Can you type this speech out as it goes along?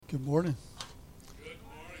Good morning.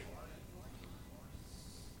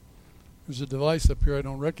 There's a device up here I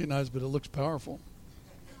don't recognize, but it looks powerful.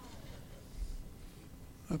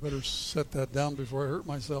 I better set that down before I hurt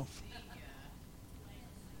myself.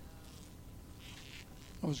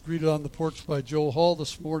 I was greeted on the porch by Joel Hall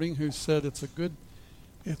this morning, who said it's good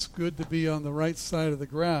to be on the right side of the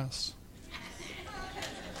grass.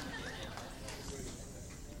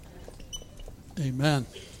 Amen.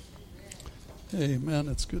 Amen.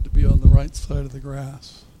 It's good to be on the right side of the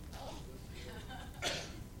grass.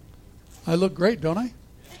 I look great, don't I?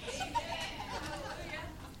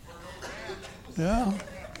 Yeah.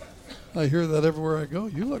 I hear that everywhere I go.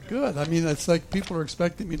 You look good. I mean, it's like people are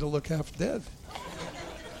expecting me to look half dead.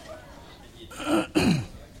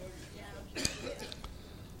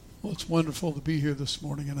 Well, it's wonderful to be here this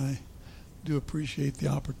morning, and I do appreciate the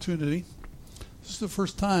opportunity. This is the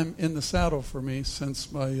first time in the saddle for me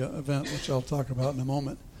since my event, which I'll talk about in a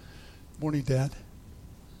moment. Morning, Dad,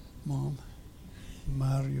 Mom,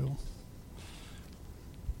 Mario.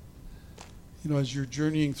 You know, as you're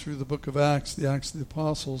journeying through the book of Acts, the Acts of the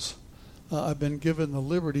Apostles, I've been given the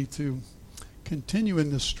liberty to continue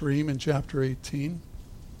in this stream in chapter 18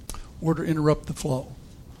 or to interrupt the flow.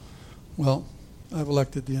 Well, I've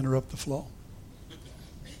elected to interrupt the flow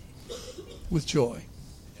with joy.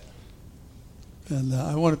 And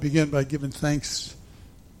I want to begin by giving thanks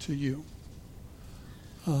to you.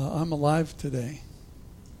 I'm alive today,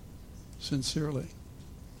 sincerely,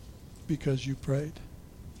 because you prayed.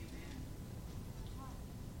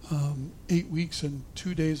 8 weeks and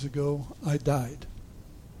 2 days ago, I died.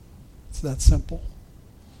 It's that simple.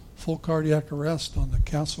 Full cardiac arrest on the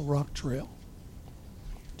Castle Rock Trail.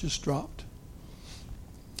 Just dropped.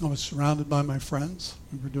 I was surrounded by my friends.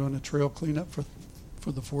 We were doing a trail cleanup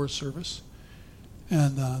for the Forest Service.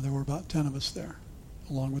 And there were about 10 of us there,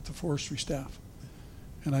 along with the forestry staff.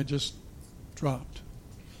 And I just dropped.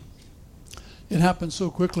 It happened so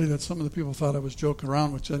quickly that some of the people thought I was joking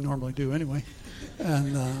around, which I normally do anyway.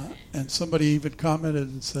 And somebody even commented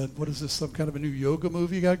and said, "What is this, some kind of a new yoga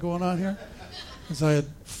move you got going on here?" Because I had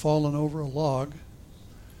fallen over a log.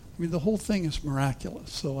 I mean, the whole thing is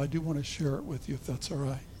miraculous, so I do want to share it with you if that's all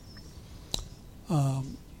right.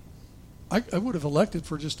 I would have elected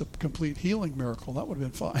for just a complete healing miracle. That would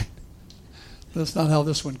have been fine. That's not how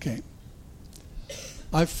this one came.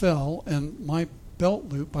 I fell, and my belt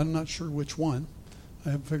loop, I'm not sure which one,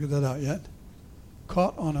 I haven't figured that out yet,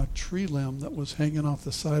 caught on a tree limb that was hanging off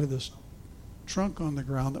the side of this trunk on the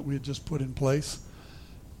ground that we had just put in place.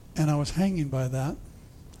 And I was hanging by that,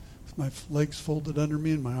 with my legs folded under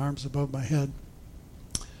me and my arms above my head.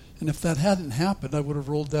 And if that hadn't happened, I would have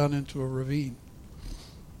rolled down into a ravine.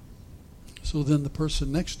 So then the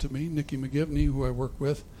person next to me, Nikki McGivney, who I work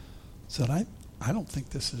with, said, I don't think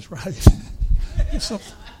this is right.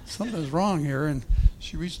 Something's wrong here. And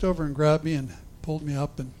she reached over and grabbed me and pulled me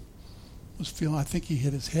up and was feeling, I think he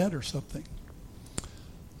hit his head or something.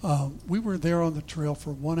 We were there on the trail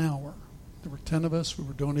for 1 hour. There were 10 of us. We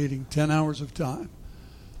were donating 10 hours of time.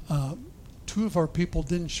 2 of our people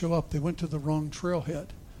didn't show up. They went to the wrong trailhead.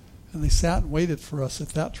 And they sat and waited for us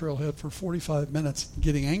at that trailhead for 45 minutes,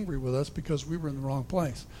 getting angry with us because we were in the wrong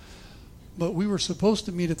place. But we were supposed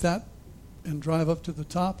to meet at that and drive up to the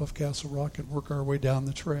top of Castle Rock and work our way down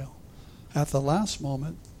the trail. At the last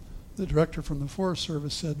moment, the director from the Forest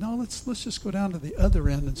Service said, "No, let's just go down to the other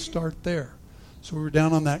end and start there." So we were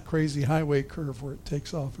down on that crazy highway curve where it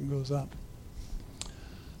takes off and goes up.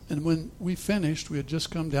 And when we finished, we had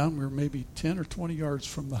just come down. We were maybe 10 or 20 yards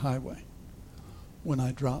from the highway when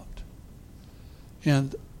I dropped.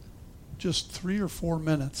 And just 3 or 4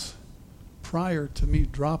 minutes prior to me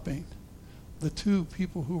dropping, the 2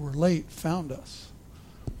 people who were late found us.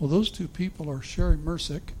 Well, those 2 people are Sherry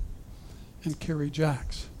Mersick and Carrie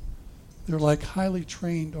Jacks. They're like highly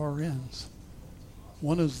trained RNs.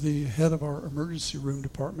 One is the head of our emergency room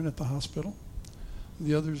department at the hospital.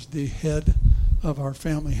 The other's the head of our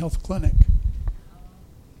family health clinic.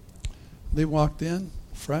 They walked in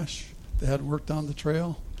fresh. They hadn't worked on the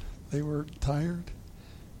trail. They were tired.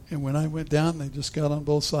 And when I went down, they just got on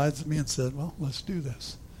both sides of me and said, "Well, let's do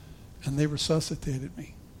this." And they resuscitated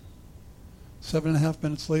me. 7.5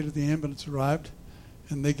 minutes later, the ambulance arrived,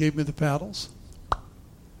 and they gave me the paddles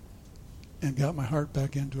and got my heart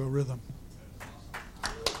back into a rhythm.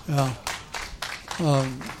 I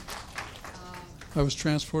was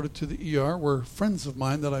transported to the ER where friends of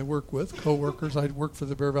mine that I work with, co-workers, I work for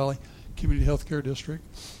the Bear Valley Community Health Care District,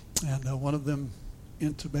 and one of them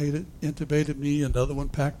intubated me, and the other one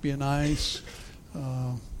packed me in ice.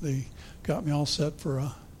 They got me all set for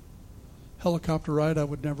a helicopter ride I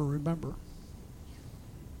would never remember.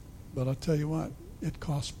 But I'll tell you what, it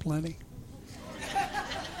costs plenty.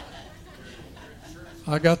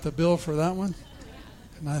 I got the bill for that one,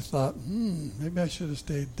 and I thought, maybe I should have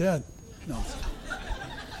stayed dead. No,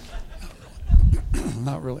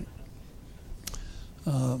 not really.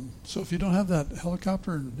 So if you don't have that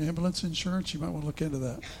helicopter and ambulance insurance, you might want to look into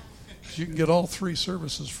that. 'Cause you can get all 3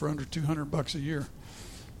 services for under $200 a year.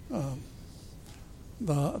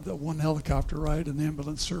 The one helicopter ride and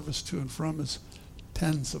ambulance service to and from is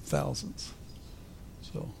tens of thousands.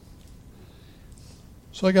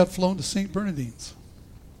 So I got flown to St. Bernardine's,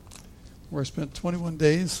 where I spent 21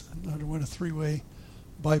 days and underwent a 3-way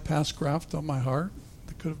bypass graft on my heart.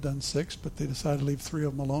 They could have done 6, but they decided to leave 3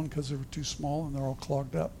 of them alone because they were too small and they're all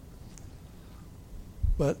clogged up.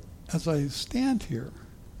 But as I stand here,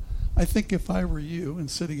 I think if I were you and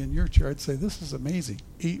sitting in your chair, I'd say, this is amazing.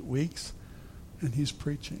 8 weeks, and he's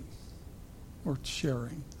preaching or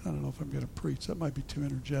sharing. I don't know if I'm going to preach. That might be too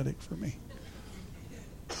energetic for me.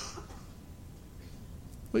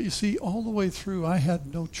 But you see, all the way through, I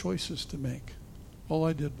had no choices to make. All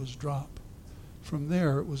I did was drop. From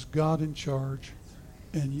there, it was God in charge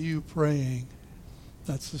and you praying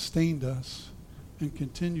that sustained us and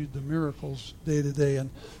continued the miracles day to day. And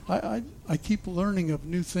I keep learning of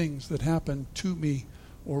new things that happen to me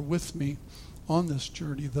or with me on this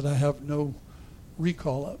journey that I have no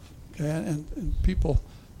recall of. Okay? And people,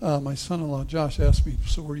 my son-in-law Josh asked me,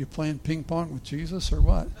 so were you playing ping pong with Jesus or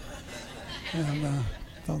what? And I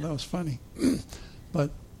thought that was funny.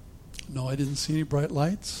 But no, I didn't see any bright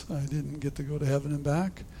lights. I didn't get to go to heaven and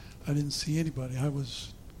back. I didn't see anybody. I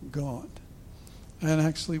was gone. And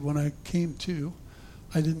actually, when I came to,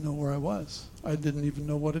 I didn't know where I was. I didn't even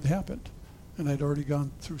know what had happened. And I'd already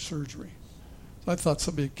gone through surgery. So I thought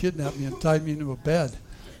somebody had kidnapped me and tied me into a bed.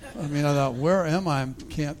 I mean, I thought, where am I? I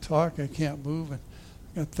can't talk. I can't move. And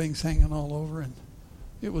got things hanging all over. And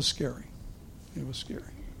it was scary. It was scary.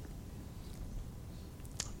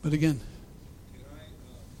 But again, can I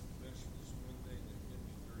mention this one thing that hit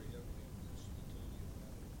me very heavily on this and tell you about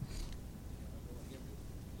it? I want him to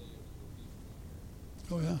lay it a little deeper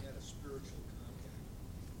here. oh yeah, He had a spiritual contact.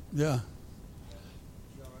 yeah.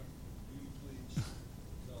 John, will you please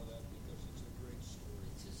tell that because it's a great story.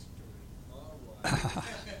 It's a story. All right.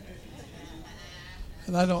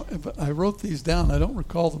 And I don't. But I wrote these down. I don't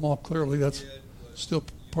recall them all clearly. That's still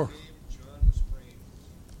John was praying.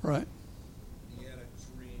 right. He had a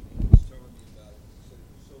dream. He was telling me about it. He said it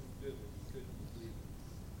was so vivid he couldn't believe it.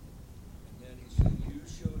 And then he said, you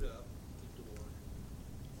showed up at the door.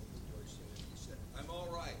 Opened the door. He said, I'm all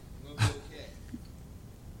right. I'm going to be okay.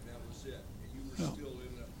 And that was it. And you were Yeah.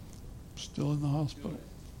 still in the hospital.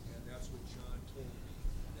 And that's what John told me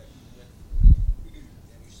that he went through.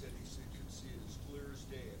 And he said could see it as clear as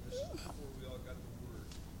day. And this is before we all got the word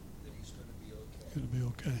that he's going to be okay. Going to be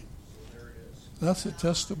okay. So there it is. That's a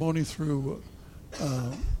testimony through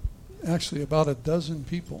actually about a dozen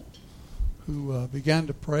people who began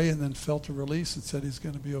to pray and then felt a release and said he's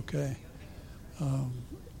going to be okay.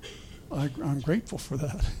 I'm grateful for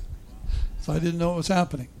that. So I didn't know it was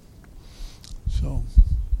happening. So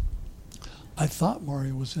I thought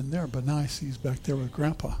Mario was in there, but now I see he's back there with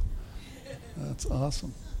Grandpa. That's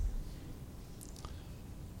awesome.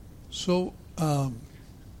 So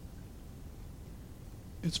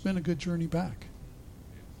it's been a good journey back.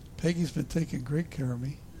 Peggy's been taking great care of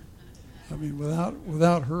me. I mean,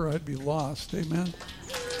 without her, I'd be lost. Amen?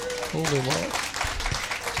 Totally lost.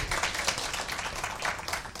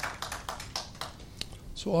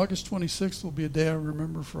 So August 26th will be a day I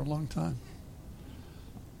remember for a long time.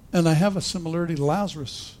 And I have a similarity to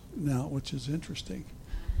Lazarus now, which is interesting.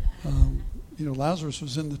 Lazarus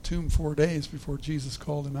was in the tomb 4 days before Jesus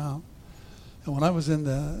called him out. And when I was in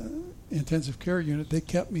the intensive care unit, they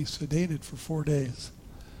kept me sedated for 4 days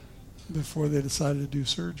before they decided to do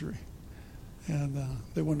surgery. And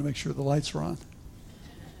they wanted to make sure the lights were on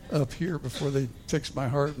up here before they fix my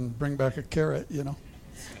heart and bring back a carrot,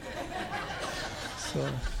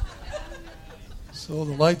 So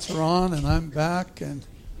the lights are on and I'm back, and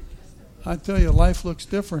I tell you, life looks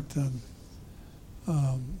different. And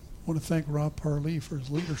I want to thank Rob Parley for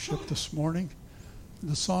his leadership this morning.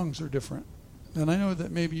 The songs are different. And I know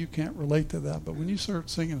that maybe you can't relate to that, but when you start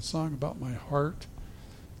singing a song about my heart,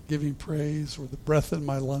 giving praise, or the breath in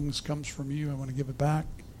my lungs comes from you, I want to give it back,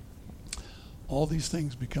 all these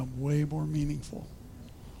things become way more meaningful.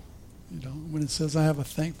 When it says I have a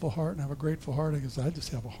thankful heart and I have a grateful heart, I just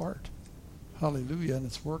have a heart. Hallelujah, and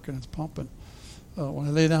it's working, it's pumping. When I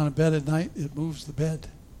lay down in bed at night, it moves the bed.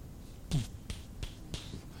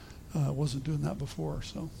 I wasn't doing that before,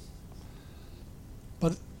 so.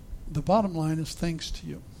 But the bottom line is thanks to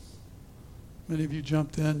you. Many of you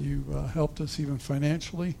jumped in. You helped us even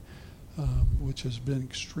financially, which has been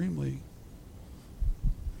extremely,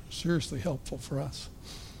 seriously helpful for us.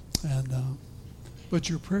 And but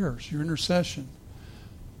your prayers, your intercession.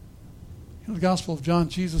 In the Gospel of John,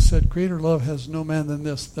 Jesus said, "Greater love has no man than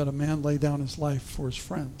this, that a man lay down his life for his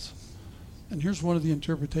friends." And here's one of the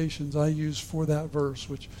interpretations I use for that verse,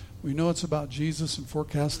 which we know it's about Jesus and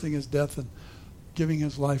forecasting his death and giving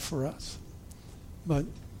his life for us. But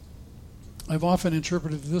I've often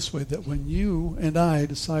interpreted it this way, that when you and I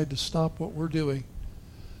decide to stop what we're doing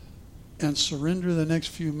and surrender the next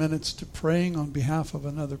few minutes to praying on behalf of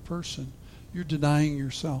another person, you're denying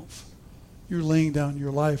yourself. You're laying down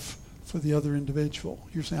your life for the other individual.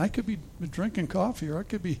 You're saying, I could be drinking coffee, or I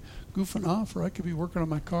could be goofing off, or I could be working on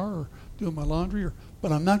my car or doing my laundry,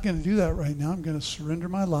 but I'm not going to do that right now. I'm going to surrender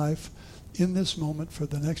my life in this moment for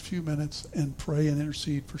the next few minutes and pray and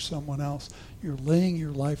intercede for someone else. You're laying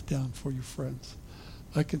your life down for your friends.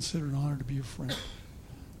 I consider it an honor to be your friend.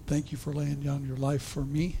 Thank you for laying down your life for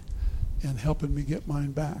me and helping me get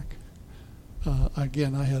mine back.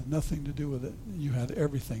 Again, I had nothing to do with it. You had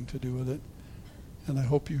everything to do with it. And I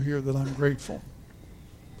hope you hear that I'm grateful.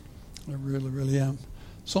 I really, really am.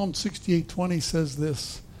 Psalm 68:20 says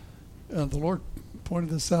this. The Lord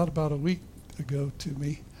pointed this out about a week ago to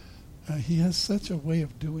me. He has such a way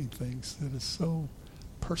of doing things that is so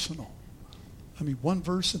personal. I mean, one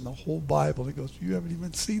verse in the whole Bible, he goes, you haven't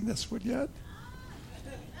even seen this one yet?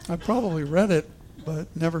 I probably read it,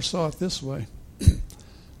 but never saw it this way.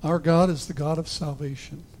 Our God is the God of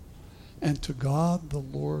salvation, and to God the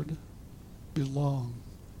Lord belong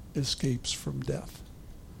escapes from death.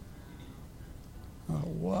 Oh,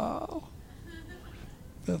 wow.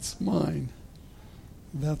 That's mine.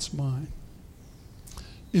 That's mine.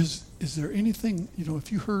 Is there anything, if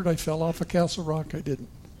you heard I fell off a Castle Rock, I didn't.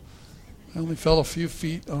 I only fell a few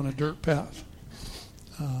feet on a dirt path.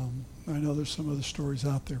 I know there's some other stories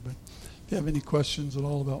out there, but if you have any questions at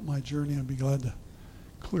all about my journey, I'd be glad to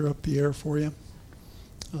clear up the air for you.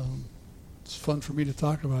 It's fun for me to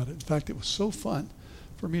talk about it. In fact, it was so fun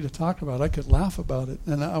for me to talk about it. I could laugh about it.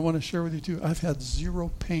 And I want to share with you, too, I've had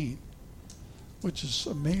zero pain, which is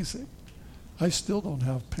amazing. I still don't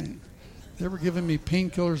have pain. They were giving me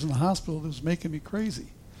painkillers in the hospital that was making me crazy.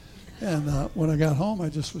 And when I got home, I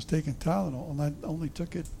just was taking Tylenol, and I only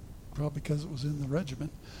took it probably because it was in the regimen.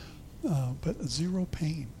 But zero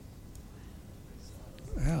pain.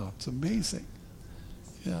 Yeah, it's amazing.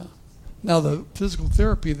 Yeah. Now, the physical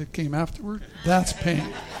therapy that came afterward, that's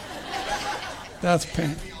pain. That's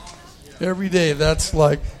pain. Every day, that's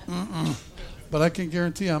like, But I can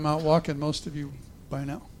guarantee I'm out walking most of you by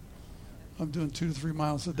now. I'm doing 2 to 3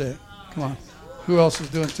 miles a day. Come on. Who else is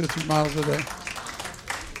doing 2 to 3 miles a day?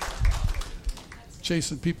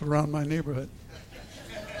 Chasing people around my neighborhood.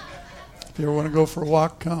 If you ever want to go for a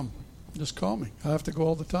walk, come. Just call me. I have to go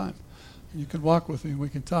all the time. You can walk with me and we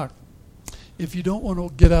can talk. If you don't want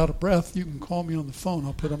to get out of breath, you can call me on the phone.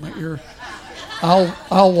 I'll put on my ear.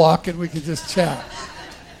 I'll walk and we can just chat.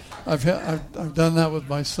 I've done that with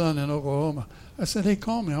my son in Oklahoma. I said, "Hey,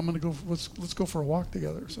 call me. I'm going to go. Let's go for a walk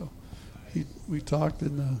together." So we talked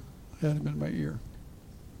and had him in my ear.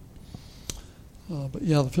 But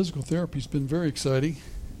yeah, the physical therapy's been very exciting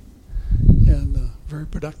and very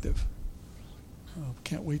productive.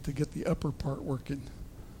 Can't wait to get the upper part working.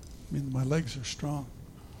 I mean, my legs are strong.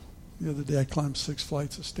 The other day I climbed 6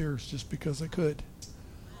 flights of stairs just because I could,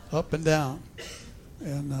 up and down.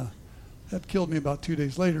 And that killed me about 2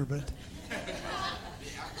 days later, but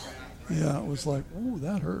yeah, it was like, ooh,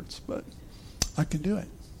 that hurts, but I can do it.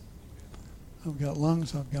 I've got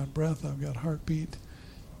lungs, I've got breath, I've got heartbeat,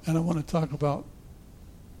 and I want to talk about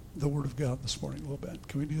the Word of God this morning a little bit.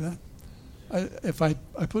 Can we do that? If I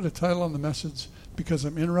put a title on the message because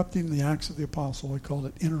I'm interrupting the Acts of the Apostle, I called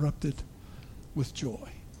it Interrupted with Joy.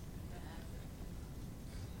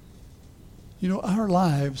 Our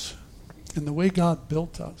lives and the way God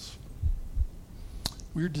built us,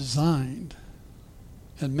 we're designed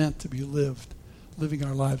and meant to be living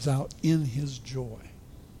our lives out in His joy.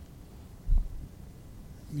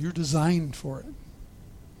 You're designed for it.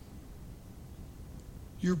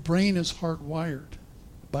 Your brain is hardwired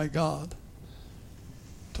by God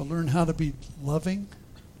to learn how to be loving,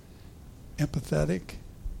 empathetic,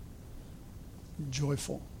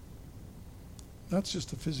 joyful. That's just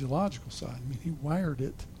the physiological side. I mean, He wired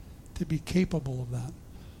it to be capable of that.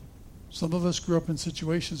 Some of us grew up in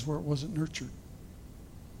situations where it wasn't nurtured.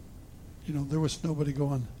 There was nobody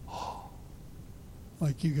going, oh,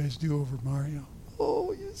 like you guys do over Mario.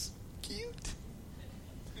 Oh, he's cute.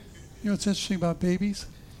 What's interesting about babies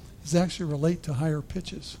is they actually relate to higher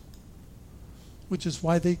pitches. which is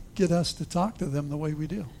why they get us to talk to them the way we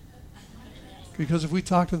do. Because if we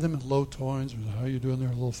talk to them in low tones, how you doing there,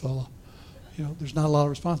 little fella? There's not a lot of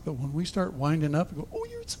response. But when we start winding up and go, oh,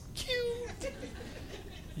 you're so cute,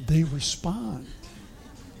 they respond.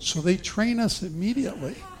 So they train us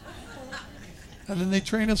immediately. And then they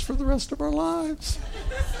train us for the rest of our lives.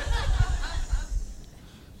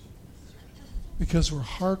 Because we're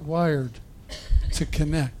hardwired to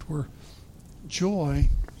connect. Joy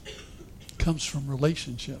comes from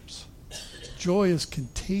relationships. Joy is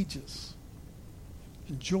contagious.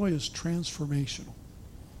 And joy is transformational.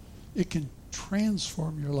 It can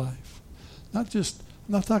transform your life. I'm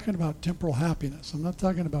not talking about temporal happiness. I'm not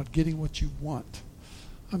talking about getting what you want.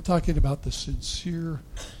 I'm talking about the sincere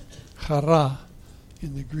chara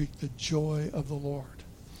in the Greek, the joy of the Lord.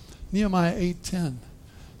 Nehemiah 8:10.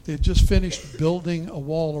 They had just finished building a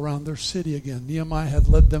wall around their city again. Nehemiah had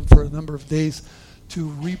led them for a number of days to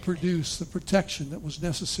reproduce the protection that was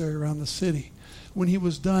necessary around the city. When he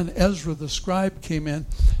was done, Ezra the scribe came in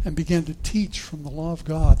and began to teach from the law of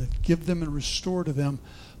God and give them and restore to them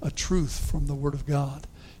a truth from the Word of God.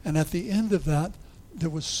 And at the end of that, there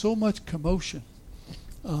was so much commotion.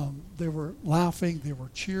 They were laughing, they were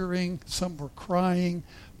cheering, some were crying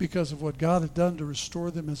because of what God had done to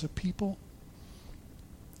restore them as a people.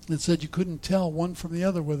 It said you couldn't tell one from the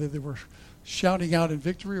other whether they were shouting out in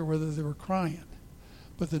victory or whether they were crying.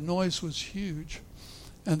 But the noise was huge.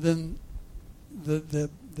 And then the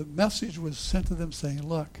message was sent to them saying,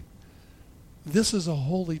 look, this is a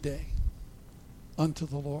holy day unto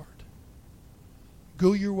the Lord.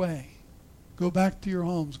 Go your way. Go back to your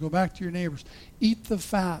homes. Go back to your neighbors. Eat the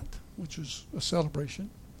fat, which was a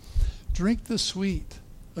celebration. Drink the sweet,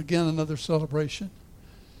 again another celebration.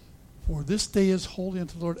 For this day is holy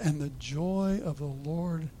unto the Lord, and the joy of the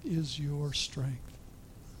Lord is your strength.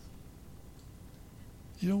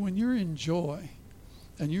 When you're in joy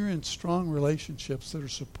and you're in strong relationships that are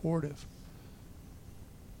supportive,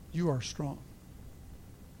 you are strong.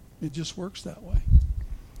 It just works that way.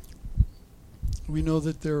 We know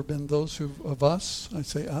that there have been those of us, I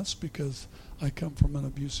say us because I come from an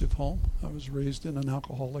abusive home. I was raised in an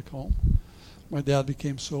alcoholic home. My dad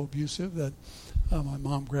became so abusive that my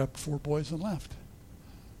mom grabbed 4 boys and left.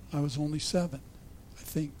 I was only 7, I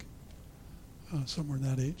think, somewhere in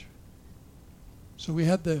that age. So we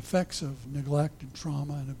had the effects of neglect and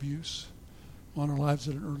trauma and abuse on our lives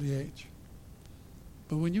at an early age.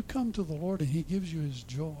 But when you come to the Lord and He gives you His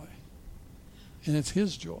joy, and it's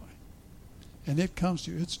His joy, and it comes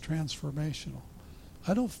to you, it's transformational.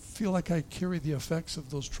 I don't feel like I carry the effects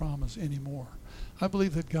of those traumas anymore. I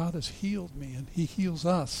believe that God has healed me, and He heals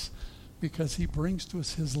us because He brings to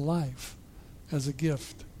us His life as a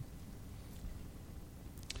gift.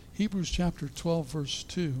 Hebrews chapter 12, verse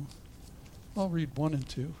 2. I'll read 1 and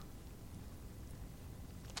 2.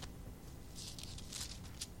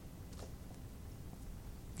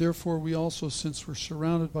 Therefore we also, since we're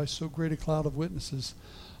surrounded by so great a cloud of witnesses,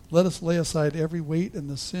 let us lay aside every weight and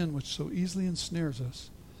the sin which so easily ensnares us,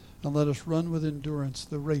 and let us run with endurance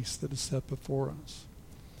the race that is set before us.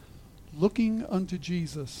 Looking unto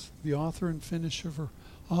Jesus, the author and finisher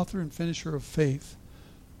of faith,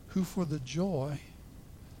 who for the joy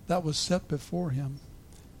that was set before him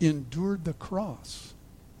endured the cross,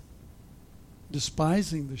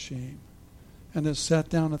 despising the shame, and has sat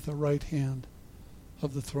down at the right hand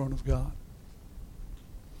of the throne of God.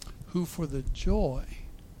 Who for the joy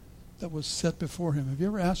that was set before him. Have you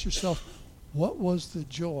ever asked yourself, what was the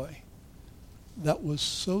joy that was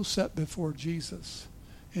so set before Jesus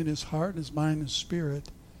in his heart, his mind, his spirit,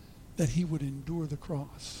 that he would endure the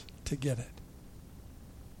cross to get it?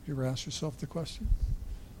 You ever asked yourself the question?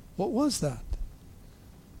 What was that?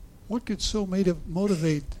 What could so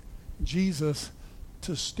motivate Jesus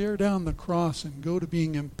to stare down the cross and go to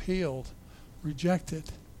being impaled, rejected,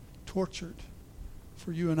 tortured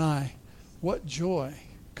for you and I? What joy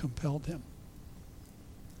compelled him?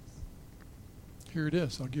 Here it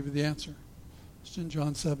is. I'll give you the answer. It's in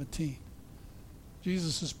John 17.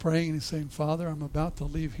 Jesus is praying and he's saying, Father, I'm about to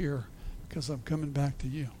leave here because I'm coming back to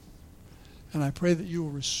you. And I pray that you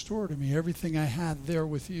will restore to me everything I had there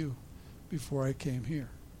with you before I came here.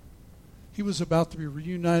 He was about to be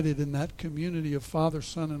reunited in that community of Father,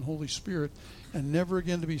 Son, and Holy Spirit and never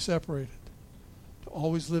again to be separated. To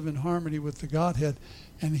always live in harmony with the Godhead.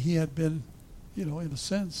 And he had been, in a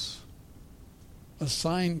sense,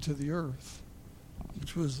 assigned to the earth,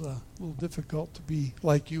 which was a little difficult to be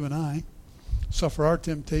like you and I, suffer our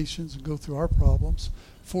temptations and go through our problems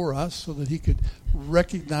for us so that he could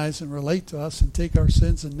recognize and relate to us and take our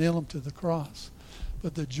sins and nail them to the cross.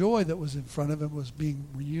 But the joy that was in front of him was being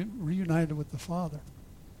reunited with the Father.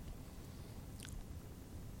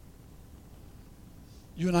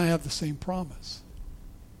 You and I have the same promise.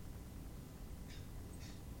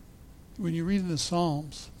 When you read in the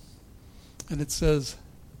Psalms, and it says,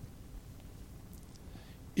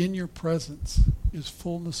 in your presence is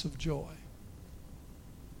fullness of joy.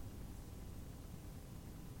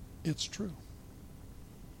 It's true.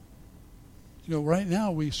 You know, right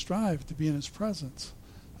now we strive to be in his presence.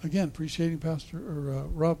 Again, appreciating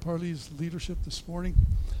Rob Parley's leadership this morning.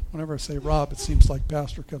 Whenever I say Rob, it seems like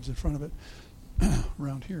pastor comes in front of it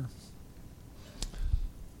around here.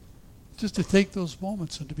 Just to take those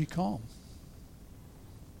moments and to be calm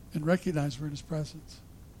and recognize we're in his presence.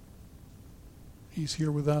 He's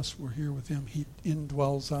here with us. We're here with him. He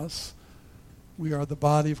indwells us. We are the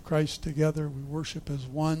body of Christ together. We worship as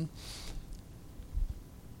one.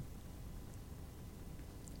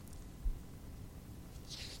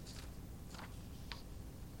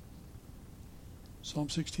 Psalm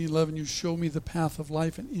 16:11, you show me the path of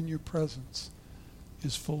life, and in your presence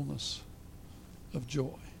is fullness of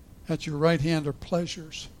joy. At your right hand are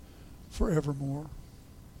pleasures forevermore.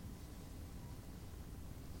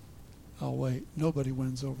 Oh, wait. Nobody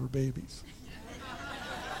wins over babies.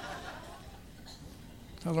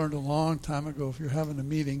 I learned a long time ago, if you're having a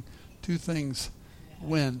meeting, two things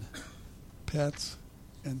win: pets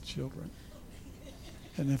and children.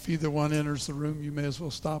 And if either one enters the room, you may as well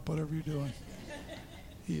stop whatever you're doing.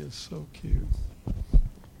 He is so cute.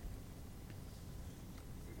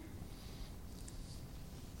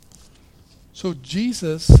 So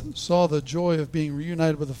Jesus saw the joy of being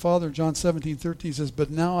reunited with the Father. John 17:13 he says,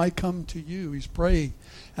 but now I come to you. He's praying.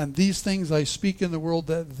 And these things I speak in the world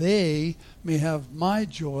that they may have my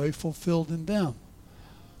joy fulfilled in them.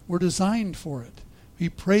 We're designed for it. He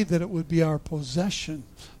prayed that it would be our possession,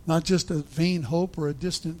 not just a vain hope or a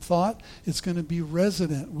distant thought. It's going to be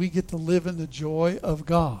resident. We get to live in the joy of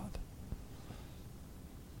God.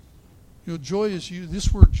 You know, joy is used,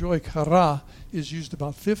 this word joy, kara, is used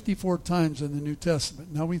about 54 times in the New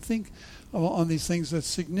Testament. Now we think on these things that's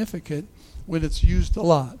significant when it's used a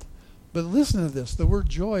lot. But listen to this. The word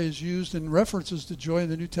joy is used in references to joy in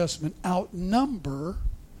the New Testament outnumber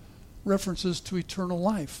references to eternal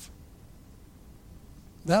life.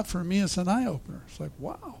 That for me is an eye-opener. It's like,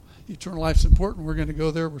 wow, eternal life's important. We're going to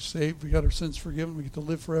go there. We're saved. We got our sins forgiven. We get to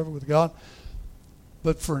live forever with God.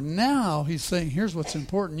 But for now, he's saying, here's what's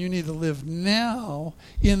important. You need to live now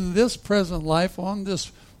in this present life on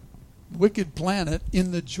this wicked planet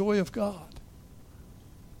in the joy of God.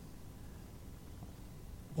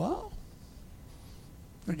 Wow.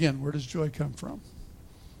 Again, where does joy come from?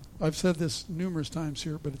 I've said this numerous times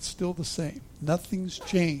here, but it's still the same. Nothing's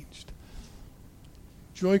changed.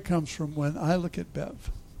 Joy comes from when I look at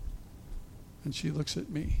Bev and she looks at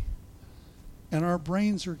me. And our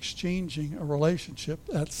brains are exchanging a relationship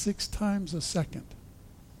at 6 times a second.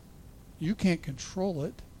 You can't control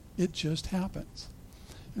it. It just happens.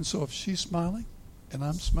 And so if she's smiling and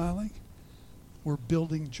I'm smiling, we're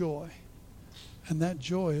building joy. And that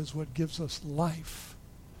joy is what gives us life.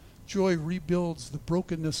 Joy rebuilds the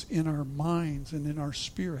brokenness in our minds and in our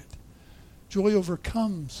spirit. Joy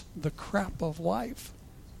overcomes the crap of life.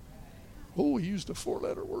 Oh, we used a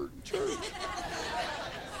 4-letter word in church.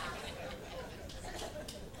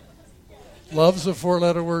 Love's a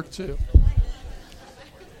 4-letter word too.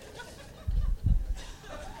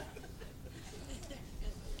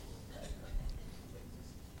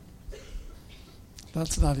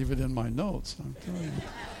 That's not even in my notes, I'm telling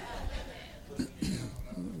you.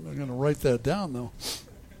 I'm going to write that down, though.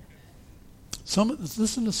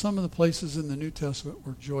 Listen to some of the places in the New Testament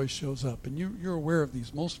where joy shows up. And you're aware of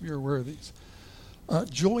these. Most of you are aware of these.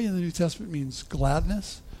 Joy in the New Testament means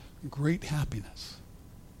gladness, great happiness.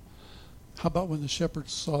 How about when the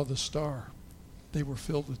shepherds saw the star? They were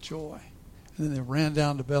filled with joy. And then they ran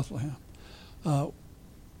down to Bethlehem.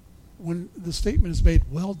 When the statement is made,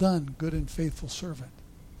 well done, good and faithful servant.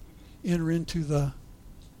 Enter into the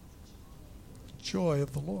joy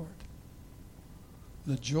of the Lord.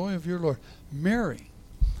 The joy of your Lord. Mary,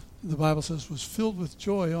 the Bible says, was filled with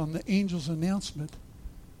joy on the angel's announcement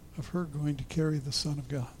of her going to carry the Son of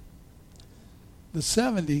God. The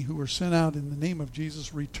 70 who were sent out in the name of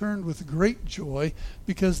Jesus returned with great joy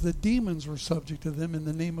because the demons were subject to them in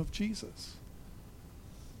the name of Jesus.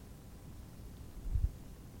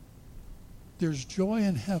 There's joy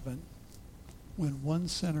in heaven when one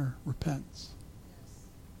sinner repents.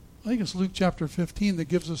 I think it's Luke chapter 15 that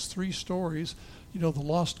gives us 3 stories. You know, the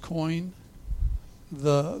lost coin,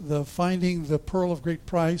 the finding the pearl of great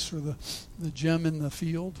price or the gem in the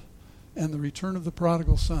field, and the return of the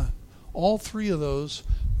prodigal son. All 3 of those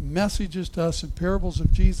messages to us and parables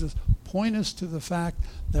of Jesus point us to the fact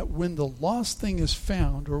that when the lost thing is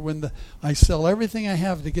found, or when I sell everything I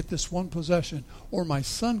have to get this one possession, or my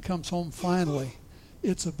son comes home finally,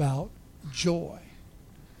 it's about joy.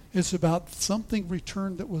 It's about something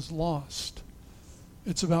returned that was lost.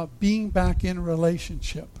 It's about being back in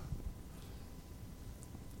relationship.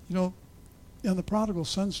 You know, in the prodigal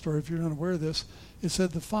son story, if you're unaware of this, it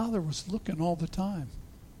said the father was looking all the time.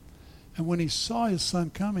 And when he saw his son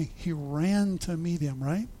coming, he ran to meet him,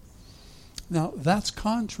 right? Now, that's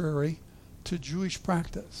contrary to Jewish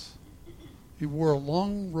practice. He wore a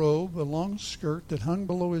long robe, a long skirt that hung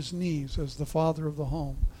below his knees as the father of the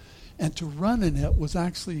home. And to run in it was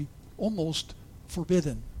actually almost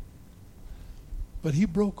forbidden. But he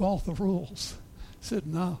broke all the rules. He said,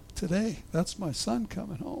 no, today, that's my son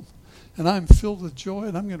coming home. And I'm filled with joy,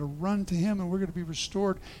 and I'm going to run to him, and we're going to be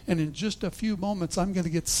restored. And in just a few moments, I'm going to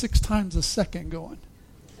get 6 times a second going.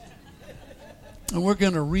 And we're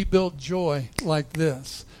going to rebuild joy like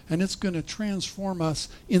this. And it's going to transform us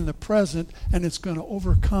in the present, and it's going to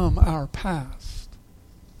overcome our past.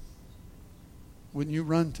 Wouldn't you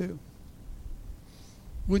run too?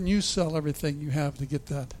 Wouldn't you sell everything you have to get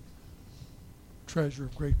that treasure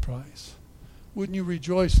of great price? Wouldn't you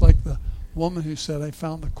rejoice like the woman who said, I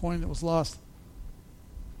found the coin that was lost?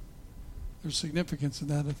 There's significance in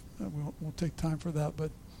that. We'll take time for that,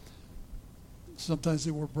 but sometimes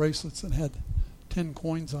they wore bracelets that had 10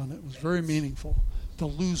 coins on it. It was very meaningful. To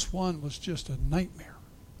lose one was just a nightmare.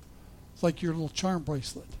 It's like your little charm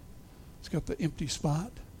bracelet. It's got the empty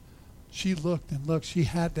spot. She looked and looked. She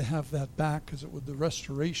had to have that back because it was the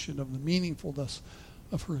restoration of the meaningfulness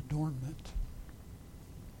of her adornment.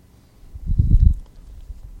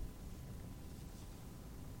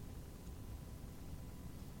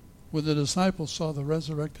 When the disciples saw the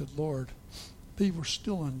resurrected Lord, they were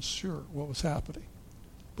still unsure what was happening.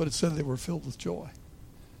 But it said they were filled with joy,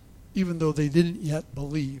 even though they didn't yet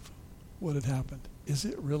believe what had happened. Is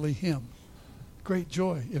it really him? Great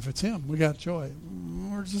joy. If it's him, we got joy.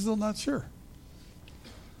 We're just still not sure.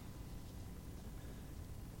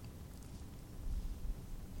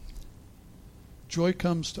 Joy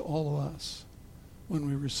comes to all of us when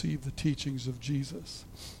we receive the teachings of Jesus.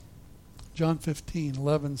 John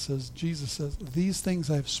 15:11 says, Jesus says, these things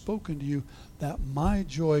I have spoken to you, that my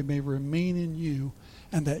joy may remain in you,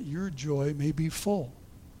 and that your joy may be full.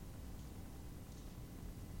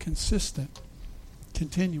 Consistent,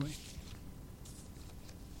 continuing.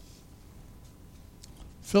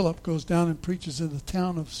 Philip goes down and preaches in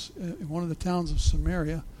one of the towns of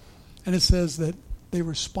Samaria, and it says that they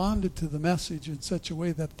responded to the message in such a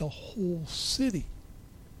way that the whole city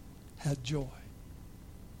had joy.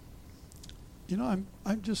 You know,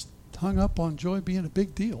 I'm just hung up on joy being a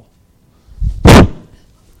big deal.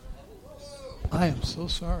 I am so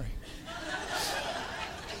sorry.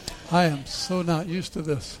 I am so not used to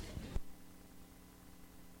this.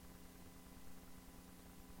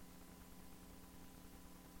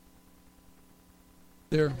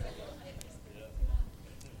 There.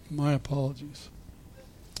 My apologies.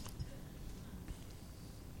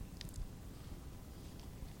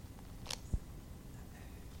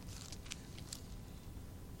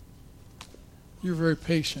 You're very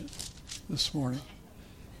patient this morning.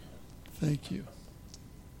 Thank you.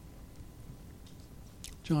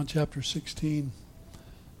 John chapter 16,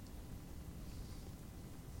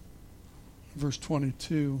 verse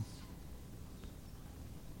 22.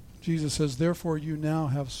 Jesus says, therefore you now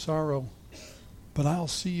have sorrow, but I'll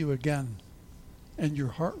see you again, and your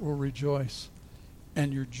heart will rejoice,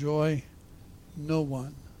 and your joy no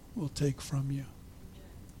one will take from you.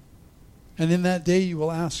 And in that day you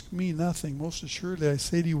will ask me nothing. Most assuredly I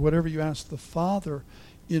say to you, whatever you ask the Father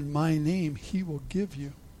in my name, he will give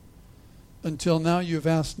you. Until now you have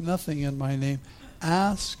asked nothing in my name.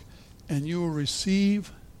 Ask, and you will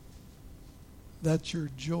receive, that your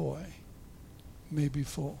joy may be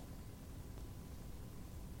full.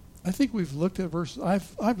 I think we've looked at verses.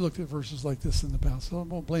 I've looked at verses like this in the past, so I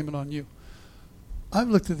won't blame it on you. I've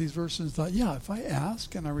looked at these verses and thought, yeah, if I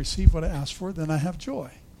ask and I receive what I ask for, then I have joy.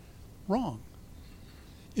 Wrong.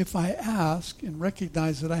 If I ask and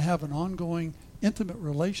recognize that I have an ongoing, intimate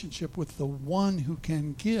relationship with the one who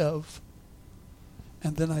can give,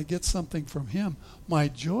 and then I get something from him, my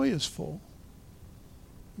joy is full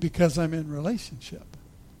because I'm in relationship,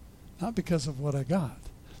 not because of what I got.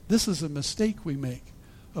 This is a mistake we make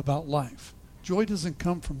about life. Joy doesn't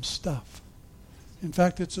come from stuff. In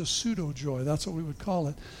fact, it's a pseudo joy. That's what we would call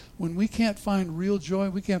it. When we can't find real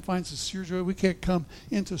joy, we can't find sincere joy, we can't come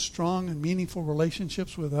into strong and meaningful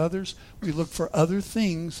relationships with others, we look for other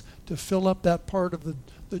things to fill up that part of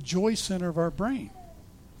the joy center of our brain.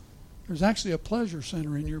 There's actually a pleasure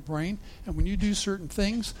center in your brain, and when you do certain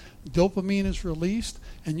things, dopamine is released,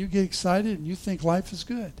 and you get excited and you think life is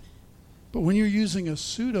good. But when you're using a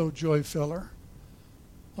pseudo joy filler,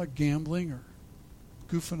 like gambling or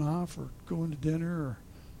goofing off or going to dinner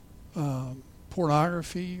or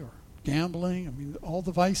pornography or gambling, I mean, all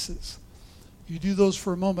the vices, you do those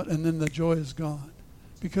for a moment and then the joy is gone.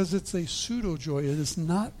 Because it's a pseudo joy. It is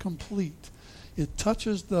not complete. It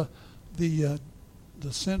touches the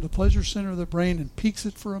pleasure center of the brain and peaks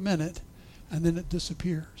it for a minute, and then it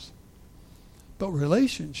disappears. But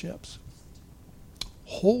relationships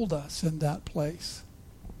hold us in that place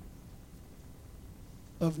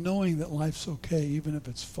of knowing that life's okay, even if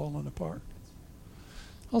it's fallen apart.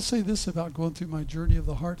 I'll say this about going through my journey of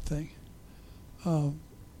the heart thing. A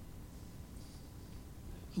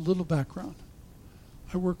little background.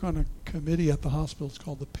 I work on a committee at the hospital. It's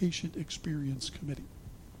called the Patient Experience Committee.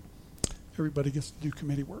 Everybody gets to do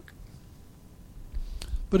committee work.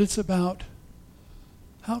 But it's about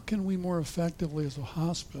how can we more effectively as a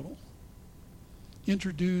hospital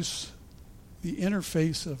introduce the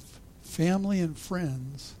interface of family and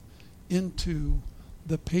friends into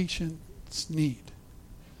the patient's need.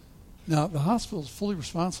 Now, the hospital is fully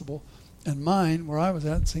responsible, and mine, where I was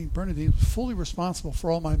at St. Bernardine, was fully responsible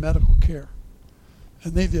for all my medical care.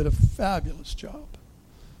 And they did a fabulous job.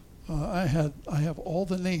 I have all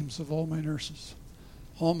the names of all my nurses,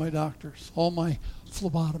 all my doctors, all my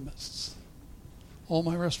phlebotomists, all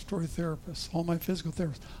my respiratory therapists, all my physical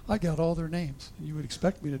therapists. I got all their names. You would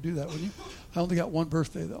expect me to do that, wouldn't you? I only got one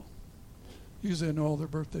birthday, though. Usually I know all their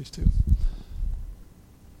birthdays, too.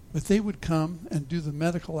 But they would come and do the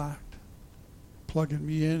medical act, plugging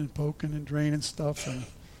me in and poking and draining stuff. And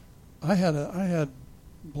I had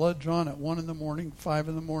blood drawn at 1 in the morning, 5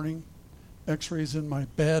 in the morning, x-rays in my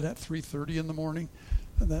bed at 3:30 in the morning.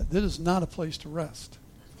 And that is not a place to rest.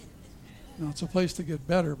 You know, it's a place to get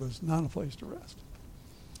better, but it's not a place to rest.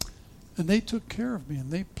 And they took care of me,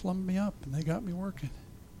 and they plumbed me up, and they got me working.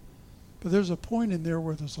 But there's a point in there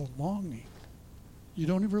where there's a longing. You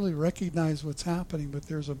don't even really recognize what's happening, but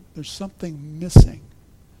there's something missing.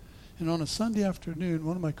 And on a Sunday afternoon,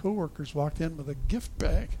 one of my coworkers walked in with a gift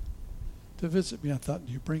bag to visit me. I thought,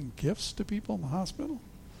 do you bring gifts to people in the hospital?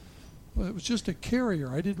 Well, it was just a carrier.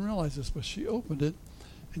 I didn't realize this, but she opened it,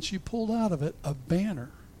 and she pulled out of it a banner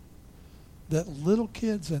that little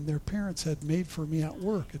kids and their parents had made for me at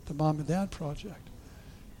work at the Mom and Dad Project.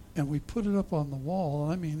 And we put it up on the wall.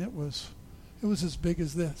 I mean, it was as big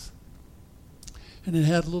as this. And it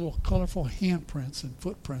had little colorful handprints and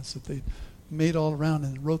footprints that they made all around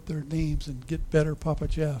and wrote their names and Get Better, Papa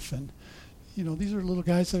Jeff. And, you know, these are little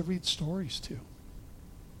guys I read stories to.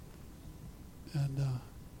 And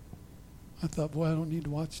I thought, boy, I don't need to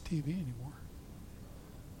watch TV anymore.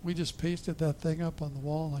 We just pasted that thing up on the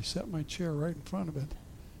wall, and I set my chair right in front of it.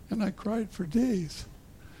 And I cried for days.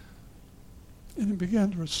 And it began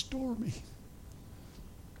to restore me.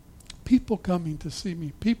 People coming to see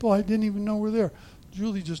me. People I didn't even know were there.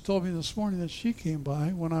 Julie just told me this morning that she came by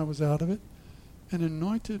when I was out of it and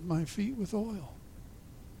anointed my feet with oil.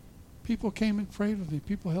 People came and prayed with me.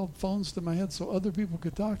 People held phones to my head so other people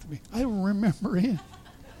could talk to me. I don't remember any.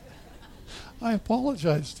 I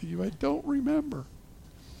apologize to you. I don't remember.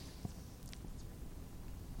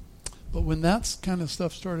 But when that kind of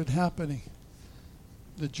stuff started happening,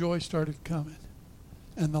 the joy started coming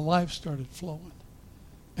and the life started flowing.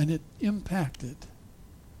 And it impacted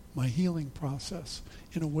my healing process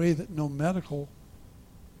in a way that no medical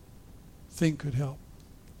thing could help.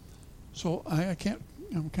 So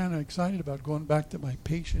I'm kind of excited about going back to my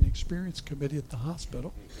patient experience committee at the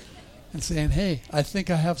hospital and saying, hey, I think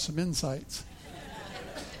I have some insights.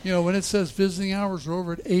 You know, when it says visiting hours are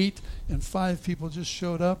over at 8 and 5 people just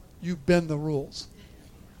showed up, you bend the rules.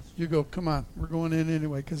 You go, come on, we're going in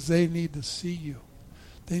anyway, because they need to see you.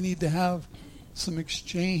 They need to have some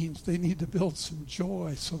exchange. They need to build some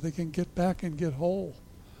joy so they can get back and get whole.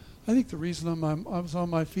 I think the reason I was on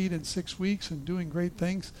my feet in 6 weeks and doing great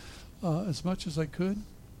things as much as I could,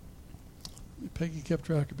 Peggy kept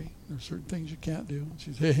track of me. There's certain things you can't do.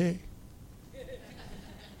 She's, hey.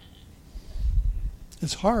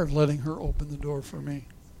 It's hard letting her open the door for me.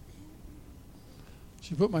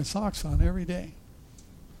 She put my socks on every day.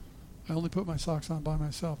 I only put my socks on by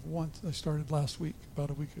myself once. I started last week, about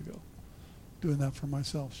a week ago, doing that for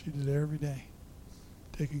myself. She did it every day,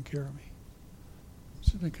 taking care of me. It's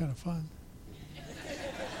been kind of fun.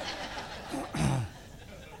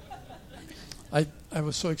 I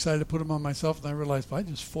was so excited to put them on myself, and I realized I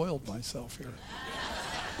just foiled myself here.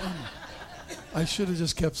 I should have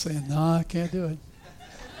just kept saying, no, I can't do it.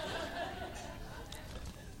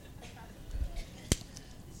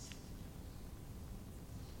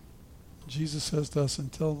 Jesus says to us,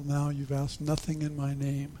 until now you've asked nothing in my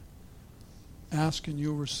name. Ask and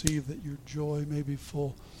you'll receive, that your joy may be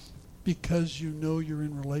full, because you know you're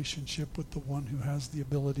in relationship with the one who has the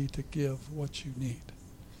ability to give what you need.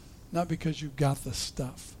 Not because you've got the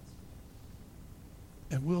stuff.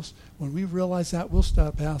 And when we realize that, we'll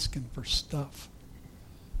stop asking for stuff.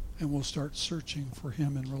 And we'll start searching for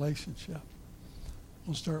him in relationship.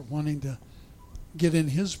 We'll start wanting to get in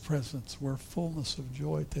his presence where fullness of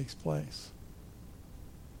joy takes place.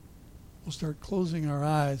 We'll start closing our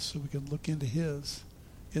eyes so we can look into his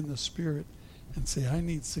in the Spirit and say, I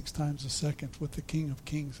need 6 times a second with the King of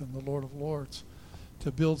Kings and the Lord of Lords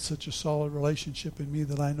to build such a solid relationship in me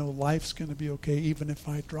that I know life's going to be okay even if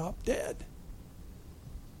I drop dead.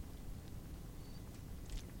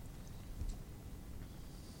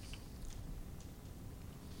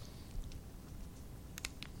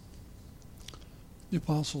 The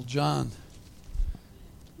Apostle John,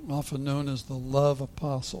 often known as the love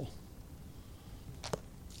apostle,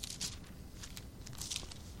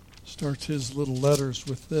 starts his little letters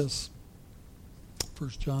with this. 1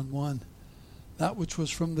 John 1. That which was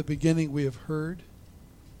from the beginning we have heard,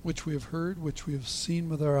 which we have seen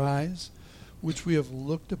with our eyes, which we have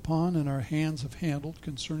looked upon and our hands have handled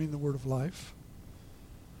concerning the word of life.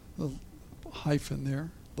 The hyphen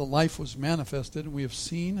there. The life was manifested, and we have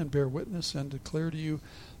seen and bear witness and declare to you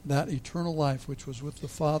that eternal life which was with the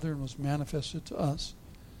Father and was manifested to us,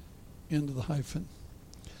 into the hyphen.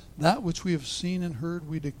 That which we have seen and heard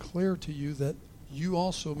we declare to you, that you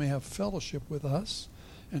also may have fellowship with us,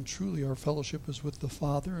 and truly our fellowship is with the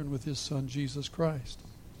Father and with his Son Jesus Christ.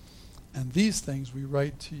 And these things we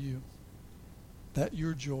write to you, that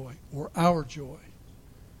your joy, or our joy,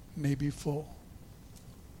 may be full.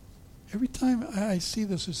 Every time I see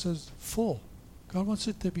this, it says full. God wants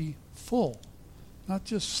it to be full, not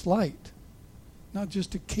just slight, not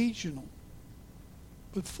just occasional,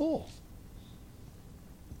 but full.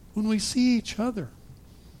 When we see each other,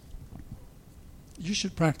 you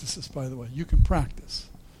should practice this, by the way. You can practice.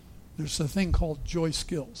 There's a thing called joy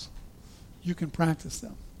skills. You can practice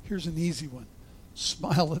them. Here's an easy one.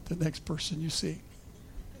 Smile at the next person you see.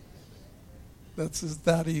 That's just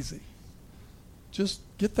that easy. Just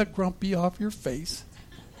get that grumpy off your face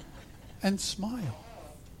and smile.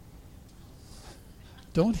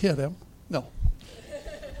 Don't hit him. No.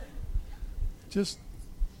 Just,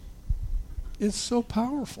 it's so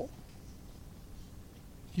powerful.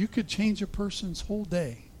 You could change a person's whole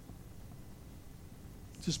day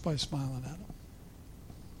just by smiling at them.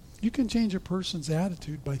 You can change a person's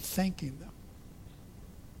attitude by thanking them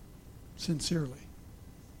sincerely.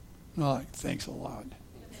 Not like, thanks a lot.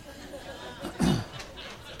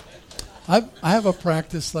 I have a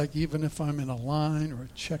practice, like even if I'm in a line or a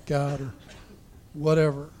checkout or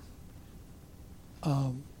whatever,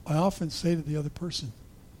 I often say to the other person,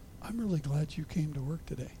 I'm really glad you came to work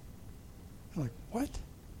today. They're like, what?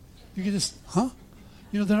 You can just, huh?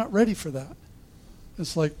 You know, they're not ready for that.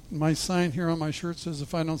 It's like my sign here on my shirt says,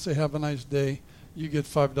 if I don't say have a nice day, you get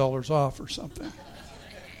 $5 off or something.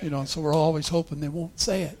 You know, so we're always hoping they won't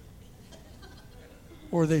say it.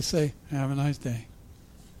 Or they say, have a nice day.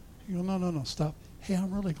 You go, no, stop. Hey,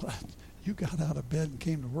 I'm really glad you got out of bed and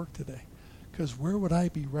came to work today. Because where would I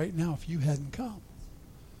be right now if you hadn't come?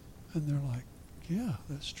 And they're like, yeah,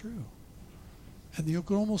 that's true. And you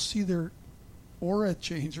can almost see their aura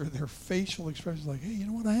change or their facial expressions like, hey, you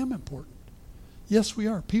know what? I am important. Yes, we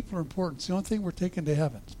are. People are important. It's the only thing we're taking to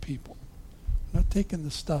heaven is people. We're not taking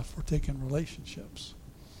the stuff. We're taking relationships.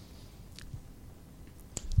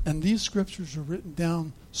 And these scriptures are written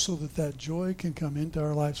down so that that joy can come into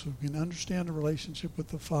our lives, so we can understand the relationship with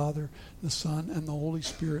the Father, the Son, and the Holy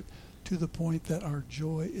Spirit to the point that our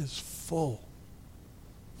joy is full.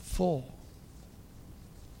 Full.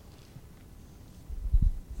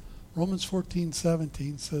 Romans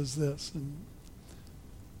 14:17 says this, and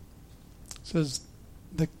it says,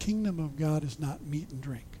 the kingdom of God is not meat and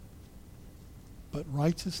drink, but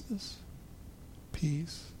righteousness,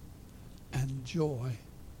 peace, and joy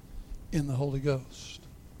in the Holy Ghost.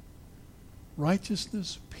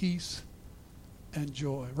 Righteousness, peace, and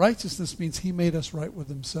joy. Righteousness means he made us right with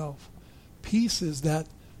himself. Peace is that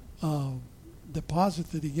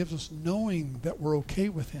deposit that he gives us, knowing that we're okay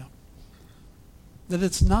with him. That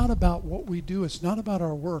it's not about what we do. It's not about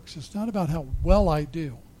our works. It's not about how well I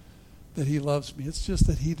do that he loves me. It's just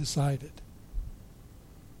that he decided.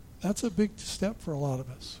 That's a big step for a lot of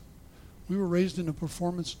us. We were raised in a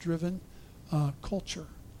performance-driven culture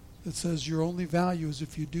that says your only value is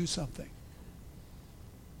if you do something.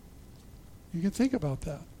 You can think about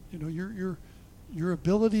that. You know, your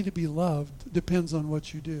ability to be loved depends on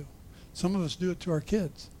what you do. Some of us do it to our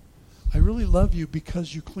kids. I really love you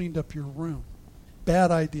because you cleaned up your room.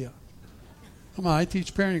 Bad idea. Come on, I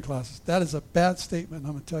teach parenting classes. That is a bad statement,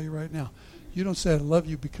 I'm going to tell you right now. You don't say I love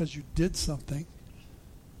you because you did something.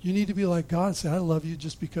 You need to be like God and say, I love you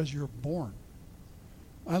just because you're born.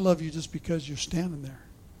 I love you just because you're standing there.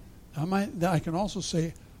 I can also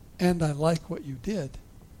say, and I like what you did.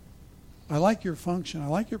 I like your function. I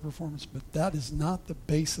like your performance, but that is not the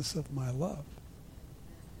basis of my love.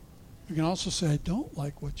 You can also say, I don't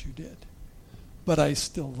like what you did, but I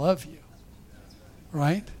still love you.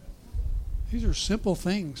 Right? These are simple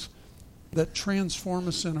things that transform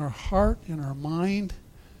us in our heart, in our mind,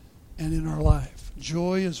 and in our life.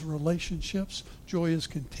 Joy is relationships. Joy is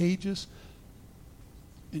contagious.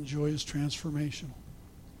 And joy is transformational.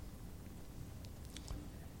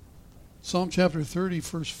 Psalm chapter 30,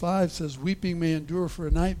 verse 5 says, weeping may endure for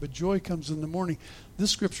a night, but joy comes in the morning.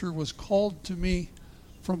 This scripture was called to me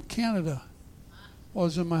from Canada. While I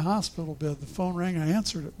was in my hospital bed. The phone rang. I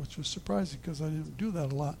answered it, which was surprising because I didn't do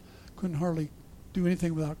that a lot. Couldn't hardly do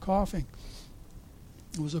anything without coughing.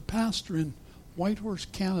 It was a pastor in Whitehorse,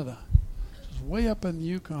 Canada. It was way up in the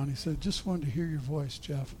Yukon. He said, just wanted to hear your voice,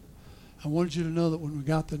 Jeff. I wanted you to know that when we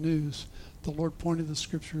got the news, the Lord pointed the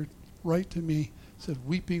scripture right to me. Said,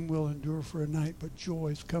 weeping will endure for a night, but joy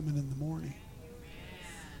is coming in the morning.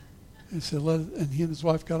 And he said, and he and his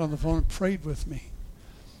wife got on the phone and prayed with me.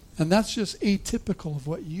 And that's just atypical of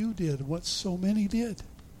what you did, what so many did.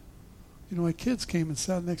 You know, my kids came and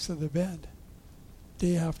sat next to the bed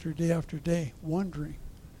day after day after day, wondering,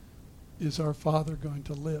 is our father going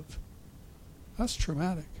to live? That's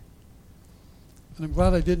traumatic. And I'm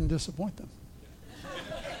glad I didn't disappoint them.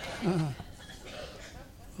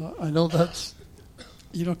 I know that's,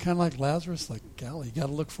 you know, kind of like Lazarus, like, golly, you got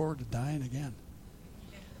to look forward to dying again.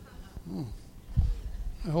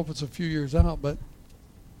 I hope it's a few years out, but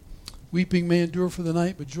weeping may endure for the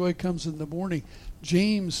night, but joy comes in the morning.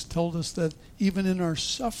 James told us that even in our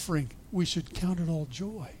suffering, we should count it all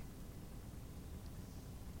joy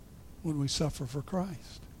when we suffer for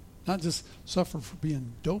Christ. Not just suffer for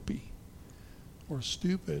being dopey or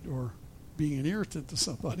stupid or being an irritant to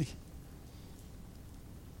somebody.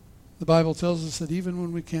 The Bible tells us that even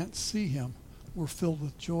when we can't see him, we're filled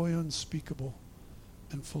with joy unspeakable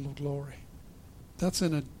and full of glory. That's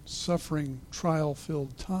in a suffering,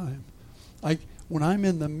 trial-filled time. When I'm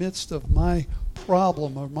in the midst of my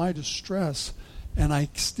problem or my distress and I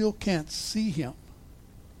still can't see him,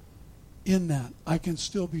 in that, I can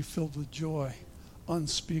still be filled with joy,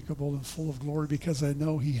 unspeakable and full of glory, because I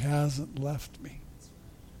know he hasn't left me.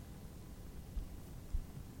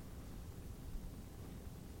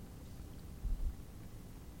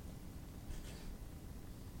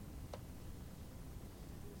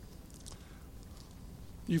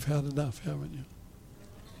 You've had enough, haven't you?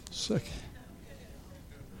 Sick.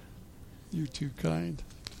 You're too kind,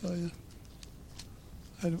 I tell you.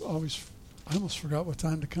 I almost forgot what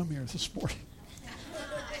time to come here this morning.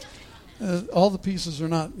 All the pieces are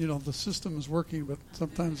not, the system is working, but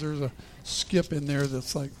sometimes there's a skip in there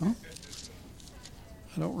that's like, I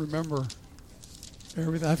don't remember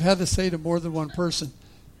everything. I've had to say to more than one person,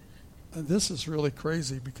 and this is really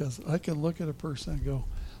crazy because I can look at a person and go,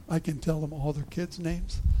 I can tell them all their kids'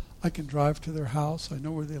 names. I can drive to their house. I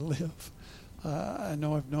know where they live. I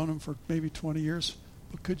know I've known them for maybe 20 years,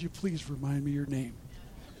 but could you please remind me your name?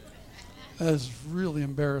 That is really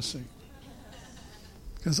embarrassing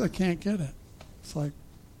because I can't get it. It's like,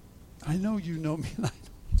 I know you know me. And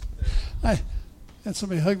I had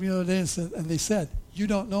somebody hug me the other day and they said, you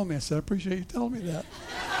don't know me. I said, I appreciate you telling me that.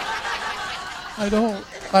 I don't.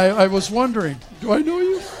 I was wondering, do I know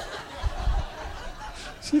you?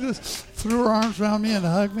 She just threw her arms around me and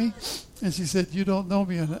hugged me. And she said, you don't know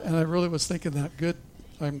me. And I really was thinking that. Good.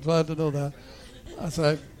 I'm glad to know that. I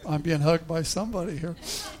said, I'm being hugged by somebody here.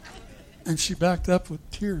 And she backed up with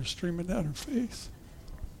tears streaming down her face.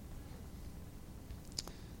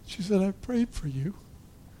 She said, I've prayed for you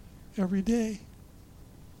every day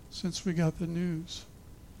since we got the news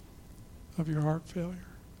of your heart failure.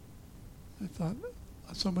 I thought,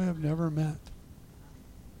 somebody I've never met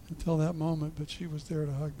until that moment, but she was there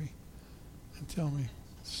to hug me and tell me,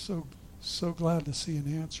 so glad to see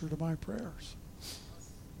an answer to my prayers.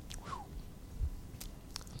 Whew.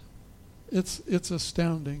 It's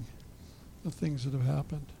astounding, the things that have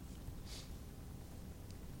happened.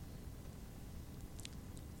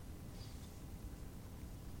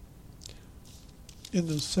 In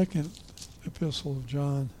the second epistle of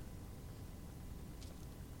John,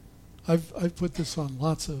 I've put this on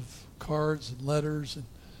lots of cards and letters and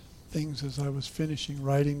things as I was finishing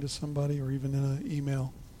writing to somebody or even in an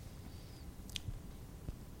email.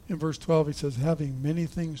 In verse 12 he says, having many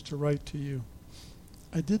things to write to you,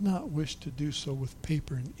 I did not wish to do so with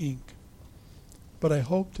paper and ink, but I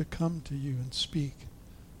hope to come to you and speak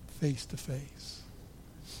face to face,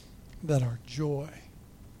 that our joy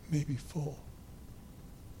may be full.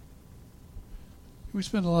 We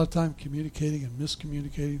spend a lot of time communicating and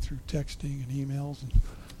miscommunicating through texting and emails, and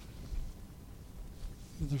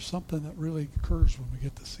there's something that really occurs when we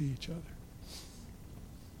get to see each other.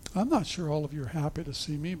 I'm not sure all of you are happy to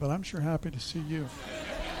see me, but I'm sure happy to see you.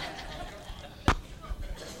 I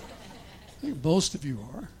think most of you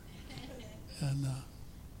are. And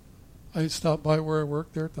I stopped by where I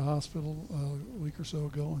worked there at the hospital a week or so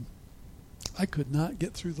ago, and I could not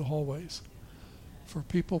get through the hallways for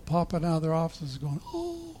people popping out of their offices going,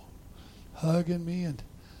 oh, hugging me. And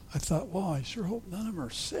I thought, wow, I sure hope none of them are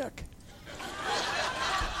sick.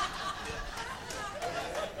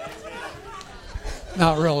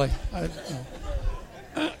 Not really.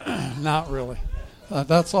 Not really.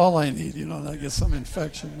 That's all I need, I get some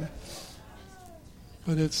infection.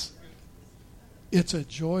 But it's a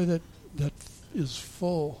joy that is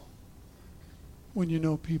full when you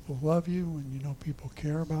know people love you, when you know people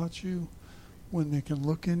care about you, when they can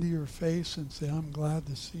look into your face and say, I'm glad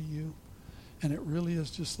to see you. And it really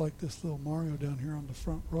is just like this little Mario down here on the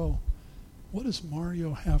front row. What does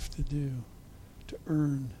Mario have to do to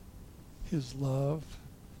earn his love,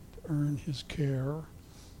 to earn his care,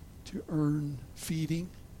 to earn feeding?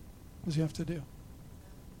 What does he have to do?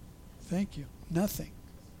 Thank you. Nothing.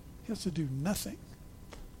 He has to do nothing.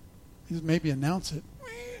 He just maybe announce it.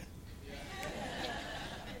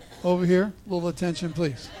 Over here, a little attention,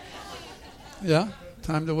 please. Yeah,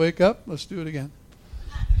 time to wake up. Let's do it again.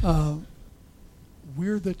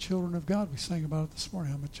 We're the children of God. We sang about it this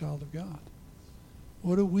morning. I'm a child of God.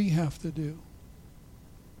 What do we have to do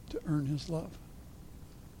to earn his love?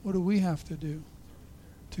 What do we have to do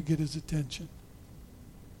to get his attention?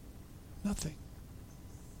 Nothing.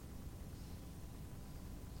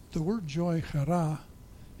 The word joy, chara,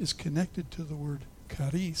 is connected to the word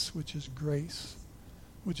charis, which is grace,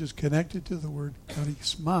 which is connected to the word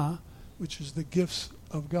charisma, which is the gifts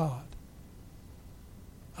of God.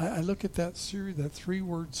 I look at that series, that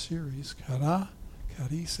three-word series, chara,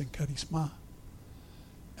 charis, and charisma,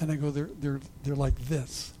 and I go, they're like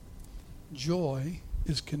this. Joy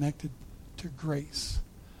is connected to grace.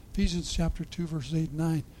 Ephesians chapter 2, verses 8 and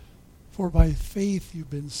 9. For by faith you've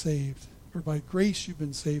been saved, or by grace you've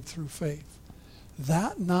been saved through faith.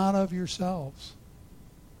 That not of yourselves,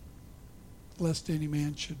 lest any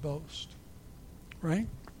man should boast. Right?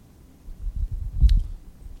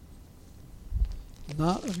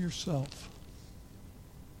 Not of yourself.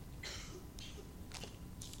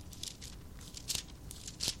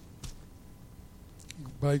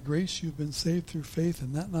 By grace you've been saved through faith,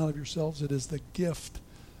 and that not of yourselves. It is the gift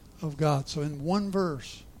of God. So in one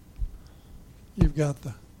verse, you've got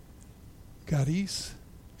the charis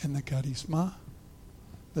and the charisma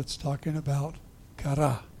that's talking about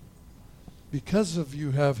chara. Because of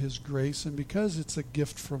you have his grace, and because it's a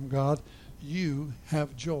gift from God, you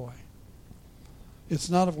have joy. It's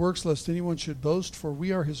not of works, lest anyone should boast, for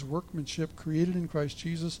we are his workmanship, created in Christ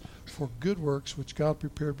Jesus for good works, which God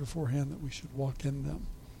prepared beforehand that we should walk in them.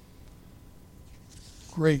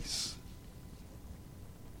 Grace.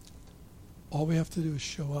 All we have to do is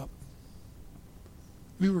show up.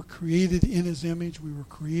 We were created in his image. We were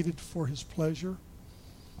created for his pleasure.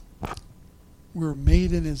 We were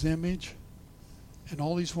made in his image. And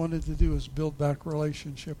all he's wanted to do is build back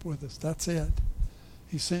relationship with us. That's it.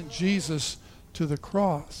 He sent Jesus to the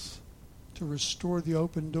cross to restore the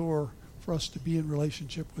open door for us to be in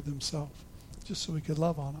relationship with himself, just so he could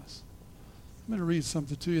love on us. I'm going to read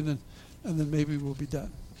something to you, and then maybe we'll be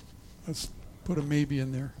done. Let's put a maybe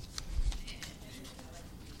in there.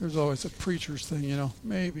 There's always a preacher's thing,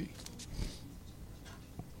 maybe.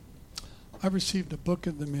 I received a book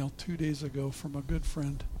in the mail 2 days ago from a good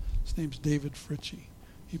friend. His name's David Fritchie.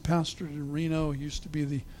 He pastored in Reno. He used to be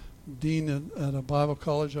the dean at a Bible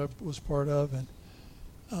college I was part of, and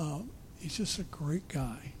he's just a great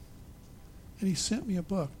guy. And he sent me a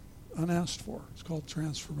book, unasked for. It's called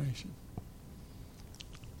Transformation.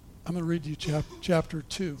 I'm going to read you chapter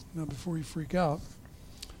 2. Now, before you freak out,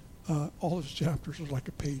 all his chapters are like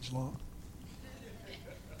a page long.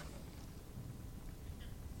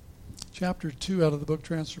 Chapter 2 out of the book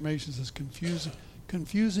Transformation says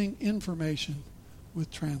confusing information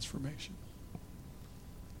with transformation.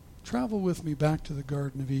 Travel with me back to the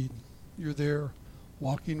Garden of Eden. You're there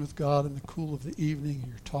walking with God in the cool of the evening.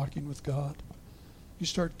 You're talking with God. You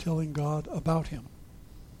start telling God about him.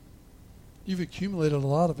 You've accumulated a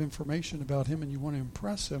lot of information about him, and you want to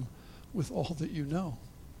impress him with all that you know.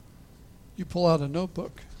 You pull out a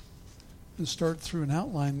notebook and start through an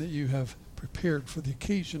outline that you have prepared for the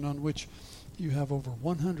occasion, on which you have over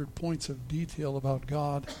 100 points of detail about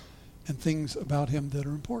God and things about him that are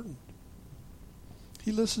important.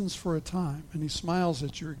 He listens for a time, and he smiles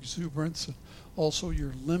at your exuberance and also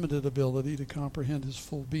your limited ability to comprehend his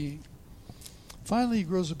full being. Finally, he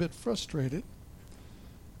grows a bit frustrated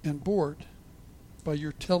and bored by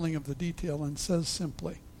your telling of the detail and says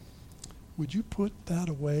simply, "Would you put that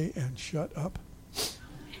away and shut up?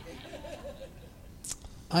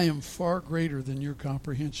 I am far greater than your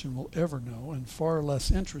comprehension will ever know, and far less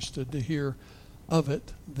interested to hear of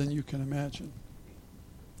it than you can imagine.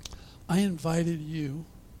 I invited you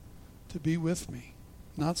to be with me,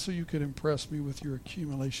 not so you could impress me with your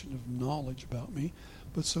accumulation of knowledge about me,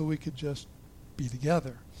 but so we could just be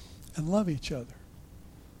together and love each other.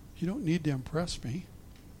 You don't need to impress me.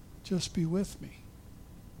 Just be with me."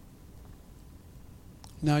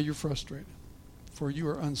 Now you're frustrated, for you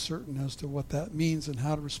are uncertain as to what that means and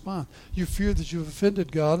how to respond. You fear that you've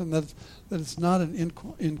offended God and that it's not an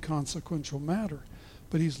inconsequential matter.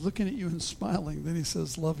 But he's looking at you and smiling. Then he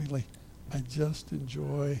says lovingly, "I just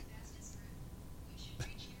enjoy."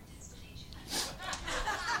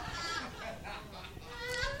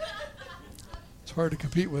 It's hard to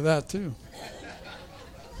compete with that, too.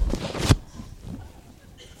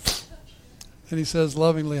 And he says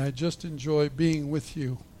lovingly, "I just enjoy being with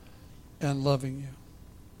you and loving you."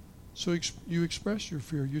 So you express your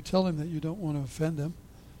fear. You tell him that you don't want to offend him,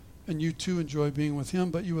 and you too enjoy being with him,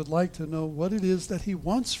 but you would like to know what it is that he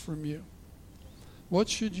wants from you. What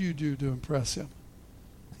should you do to impress him?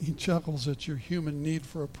 He chuckles at your human need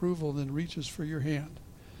for approval, then reaches for your hand.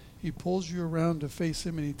 He pulls you around to face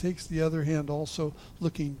him, and he takes the other hand also,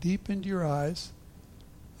 looking deep into your eyes.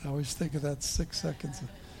 I always think of that 6 seconds,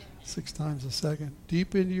 6 times a second,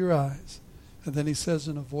 deep into your eyes. And then he says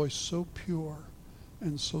in a voice so pure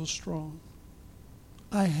and so strong,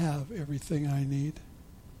 "I have everything I need.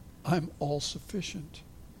 I'm all sufficient,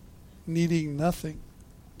 needing nothing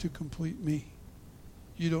to complete me.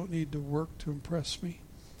 You don't need to work to impress me.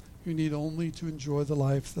 You need only to enjoy the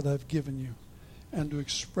life that I've given you and to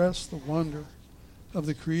express the wonder of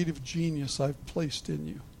the creative genius I've placed in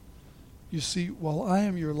you. You see, while I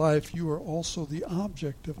am your life, you are also the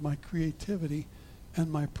object of my creativity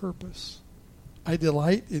and my purpose. I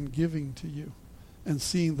delight in giving to you and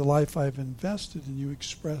seeing the life I've invested in you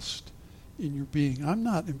expressed in your being. I'm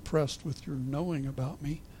not impressed with your knowing about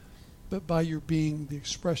me, but by your being the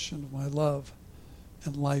expression of my love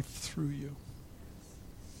and life through you.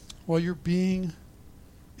 While your being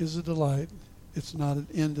is a delight, it's not an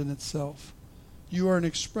end in itself. You are an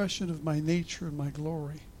expression of my nature and my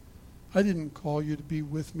glory. I didn't call you to be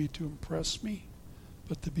with me to impress me,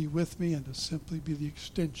 but to be with me and to simply be the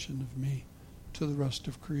extension of me to the rest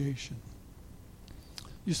of creation.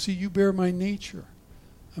 You see, you bear my nature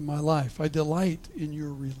and my life. I delight in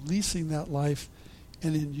your releasing that life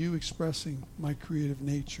and in you expressing my creative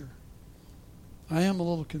nature. I am a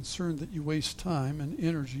little concerned that you waste time and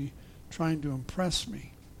energy trying to impress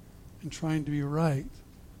me and trying to be right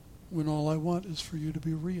when all I want is for you to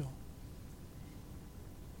be real.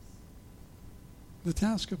 The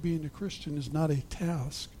task of being a Christian is not a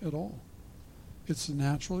task at all. It's the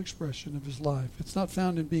natural expression of his life. It's not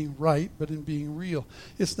found in being right, but in being real.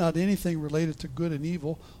 It's not anything related to good and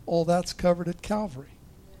evil. All that's covered at Calvary.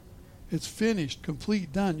 It's finished,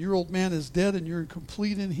 complete, done. Your old man is dead and you're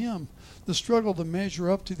complete in him. The struggle to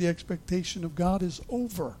measure up to the expectation of God is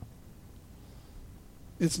over.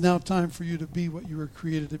 It's now time for you to be what you were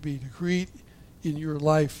created to be, to create in your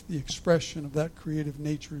life the expression of that creative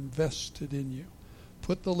nature invested in you.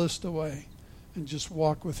 Put the list away and just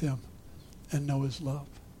walk with him and know his love.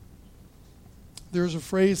 There's a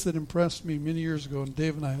phrase that impressed me many years ago, and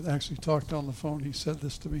Dave and I had actually talked on the phone. He said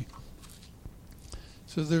this to me.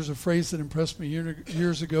 So there's a phrase that impressed me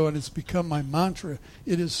years ago, and it's become my mantra.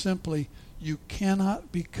 It is simply, you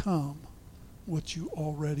cannot become what you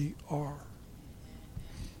already are.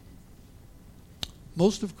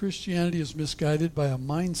 Most of Christianity is misguided by a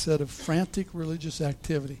mindset of frantic religious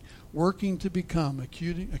activity, working to become,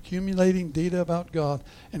 accumulating data about God,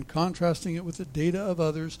 and contrasting it with the data of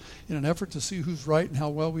others in an effort to see who's right and how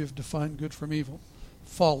well we have defined good from evil.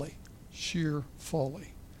 Folly, sheer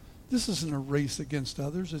folly. This isn't a race against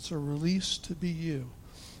others. It's a release to be you.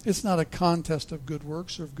 It's not a contest of good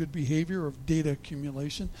works or of good behavior or of data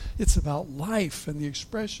accumulation. It's about life and the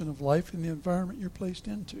expression of life in the environment you're placed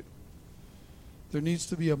into. There needs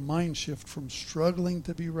to be a mind shift from struggling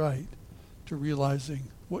to be right to realizing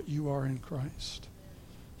what you are in Christ.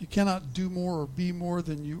 You cannot do more or be more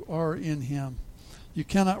than you are in him. You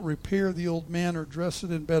cannot repair the old man or dress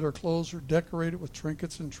it in better clothes or decorate it with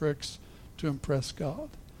trinkets and tricks to impress God.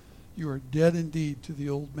 You are dead indeed to the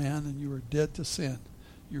old man, and you are dead to sin.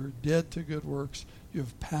 You are dead to good works. You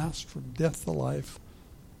have passed from death to life.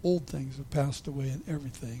 Old things have passed away, and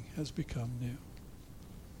everything has become new.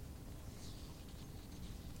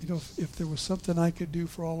 You know, if there was something I could do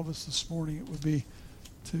for all of us this morning, it would be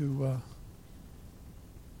to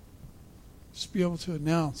just be able to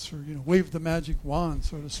announce, or wave the magic wand,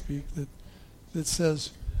 so to speak, that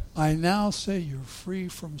says, I now say you're free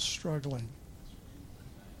from struggling.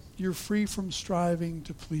 You're free from striving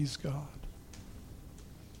to please God.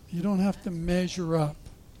 You don't have to measure up.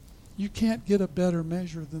 You can't get a better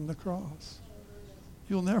measure than the cross.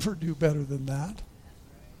 You'll never do better than that.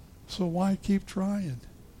 So why keep trying?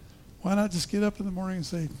 Why not just get up in the morning and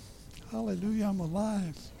say, hallelujah, I'm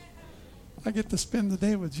alive. I get to spend the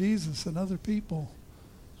day with Jesus and other people.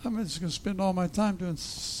 I'm just going to spend all my time doing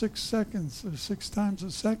 6 seconds or 6 times a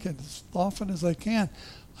second as often as I can.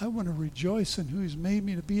 I want to rejoice in who He's made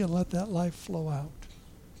me to be and let that life flow out.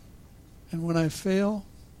 And when I fail,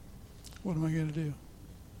 what am I going to do?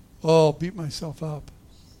 Oh, I'll beat myself up.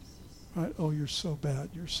 Right? Oh, you're so bad.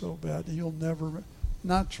 You're so bad. You'll never.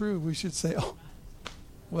 Not true. We should say, oh,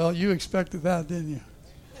 well, you expected that, didn't you?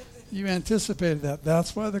 You anticipated that.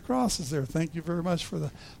 That's why the cross is there. Thank you very much for the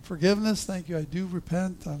forgiveness. Thank you. I do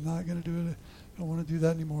repent. I'm not going to do it. I don't want to do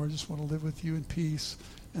that anymore. I just want to live with you in peace.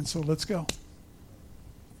 And so let's go.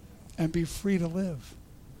 And be free to live.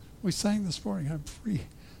 We sang this morning, I'm free.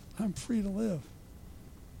 I'm free to live.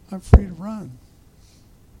 I'm free to run.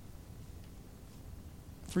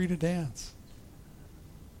 Free to dance.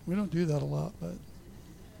 We don't do that a lot, but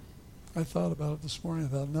I thought about it this morning. I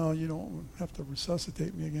thought, no, you don't have to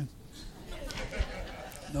resuscitate me again.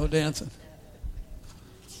 No dancing.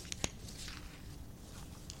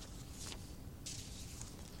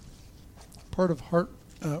 Part of heart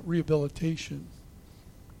rehabilitation,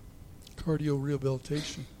 cardio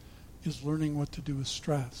rehabilitation, is learning what to do with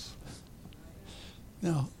stress.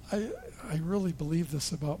 Now, I really believe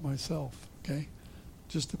this about myself, okay?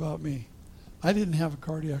 Just about me. I didn't have a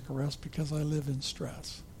cardiac arrest because I live in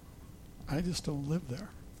stress. I just don't live there.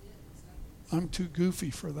 I'm too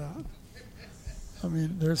goofy for that. I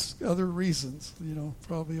mean, there's other reasons,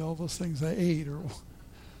 probably all those things I ate or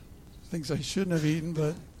things I shouldn't have eaten,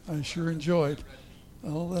 but I sure enjoyed.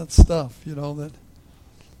 All that stuff, that.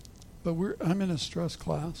 But I'm in a stress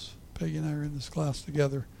class. Peggy and I are in this class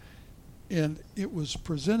together. And it was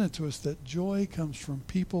presented to us that joy comes from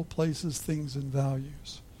people, places, things, and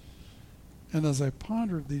values. And as I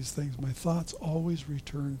pondered these things, my thoughts always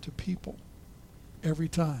returned to people. Every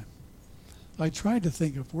time. I tried to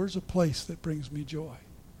think of where's a place that brings me joy.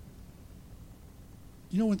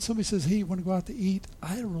 When somebody says, hey, you want to go out to eat?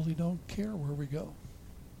 I really don't care where we go.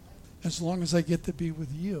 As long as I get to be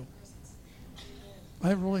with you.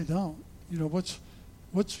 I really don't.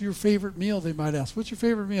 What's your favorite meal, they might ask. What's your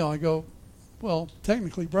favorite meal? I go, well,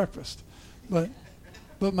 technically breakfast. But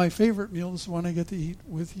my favorite meal is the one I get to eat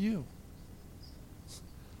with you.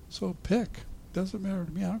 So pick. Doesn't matter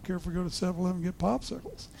to me. I don't care if we go to 7-Eleven and get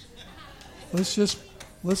popsicles. Let's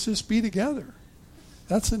just be together.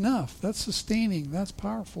 That's enough. That's sustaining. That's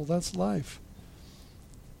powerful. That's life.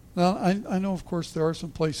 Now, I know, of course, there are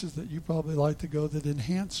some places that you probably like to go that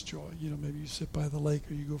enhance joy. Maybe you sit by the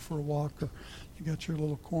lake or you go for a walk or you got your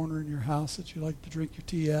little corner in your house that you like to drink your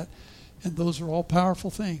tea at. And those are all powerful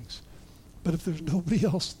things. But if there's nobody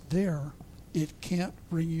else there, it can't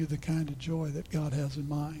bring you the kind of joy that God has in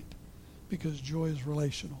mind. Because joy is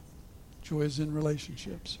relational. Joy is in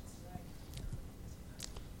relationships.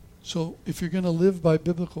 So if you're going to live by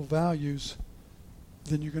biblical values,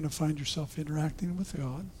 then you're going to find yourself interacting with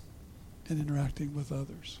God and interacting with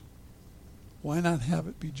others. Why not have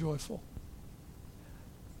it be joyful?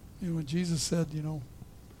 When Jesus said,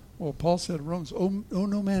 Paul said in Romans, owe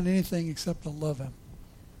no man anything except to love him.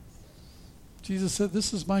 Jesus said,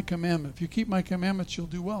 this is my commandment. If you keep my commandments, you'll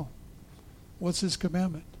do well. What's his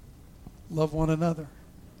commandment? Love one another.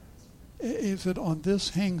 He said, on this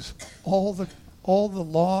hangs all the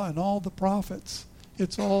law and all the prophets.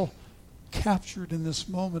 It's all captured in this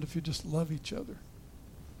moment if you just love each other.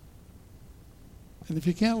 And if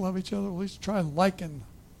you can't love each other, at least try liking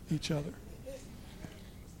each other.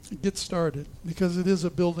 Get started, because it is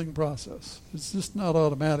a building process. It's just not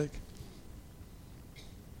automatic.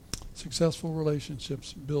 Successful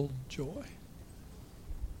relationships build joy.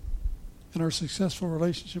 And our successful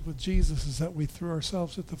relationship with Jesus is that we threw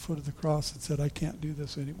ourselves at the foot of the cross and said, I can't do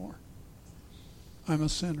this anymore. I'm a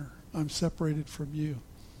sinner. I'm separated from you.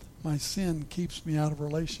 My sin keeps me out of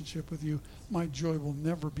relationship with you. My joy will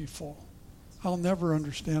never be full I'll never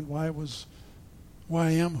understand why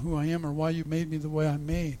I am who I am or why you made me the way I'm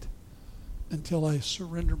made until I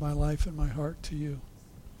surrender my life and my heart to you.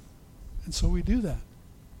 And so we do that.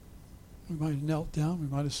 We might have knelt down. We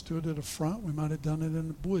might have stood at a front. We might have done it in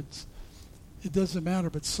the woods. It doesn't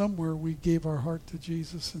matter, but somewhere we gave our heart to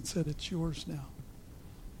Jesus and said, it's yours now.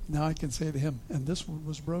 Now I can say to him, and this one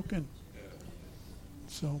was broken.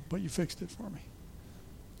 So, but you fixed it for me.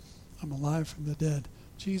 I'm alive from the dead.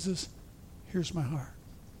 Jesus, here's my heart.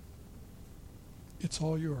 It's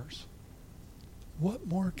all yours. What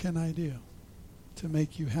more can I do to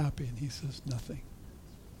make you happy? And he says, nothing.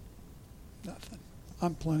 Nothing.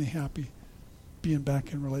 I'm plenty happy being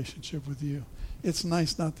back in relationship with you. It's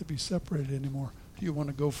nice not to be separated anymore. Do you want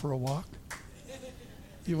to go for a walk?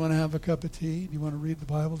 Do you want to have a cup of tea? Do you want to read the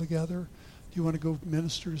Bible together? Do you want to go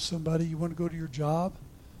minister to somebody? You want to go to your job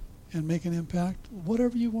and make an impact?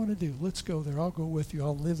 Whatever you want to do, let's go there. I'll go with you.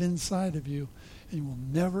 I'll live inside of you, and you will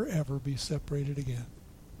never, ever be separated again.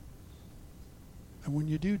 And when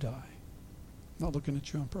you do die, I'm not looking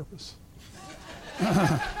at you on purpose.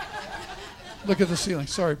 Look at the ceiling.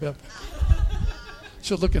 Sorry, Bev.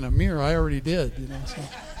 Should look in a mirror. I already did, So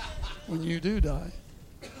when you do die,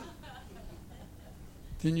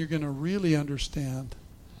 then you're going to really understand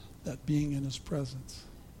that being in his presence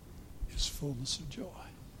is fullness of joy.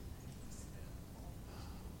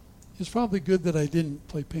 It's probably good that I didn't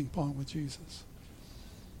play ping pong with Jesus.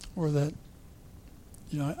 Or that,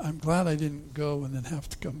 I'm glad I didn't go and then have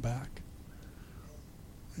to come back.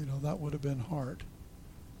 That would have been hard.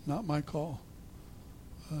 Not my call.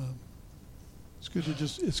 It's good to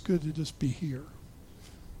just be here.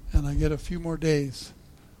 And I get a few more days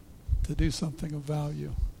to do something of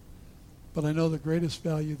value. But I know the greatest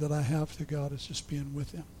value that I have to God is just being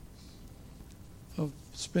with him. Of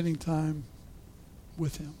spending time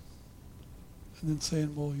with him. And then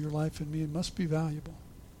saying, well, your life in me must be valuable.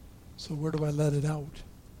 So where do I let it out?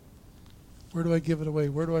 Where do I give it away?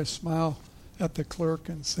 Where do I smile at the clerk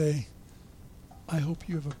and say, I hope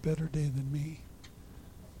you have a better day than me?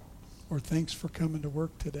 Or thanks for coming to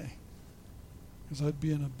work today. Because I'd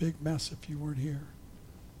be in a big mess if you weren't here.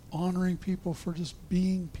 Honoring people for just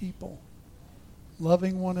being people.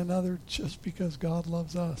 Loving one another just because God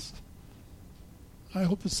loves us. I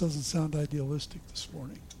hope this doesn't sound idealistic this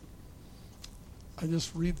morning. I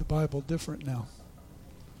just read the Bible different now.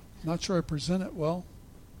 I'm not sure I present it well,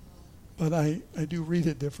 but I do read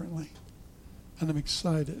it differently. And I'm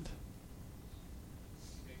excited.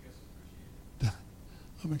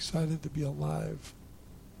 I'm excited to be alive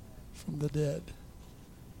from the dead.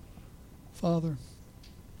 Father,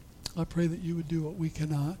 I pray that you would do what we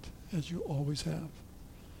cannot, as you always have.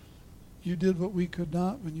 You did what we could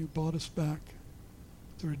not when you bought us back,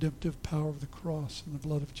 the redemptive power of the cross and the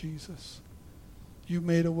blood of Jesus. You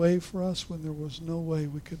made a way for us when there was no way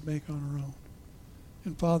we could make on our own.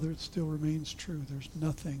 And Father, it still remains true. There's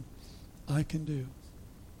nothing I can do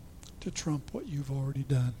to trump what you've already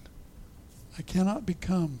done. I cannot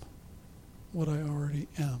become what I already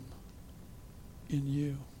am in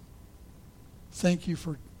you. Thank you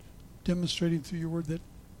for demonstrating through your word that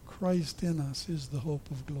Christ in us is the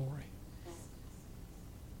hope of glory.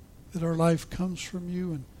 That our life comes from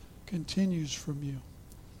you and continues from you.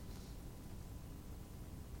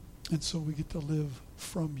 And so we get to live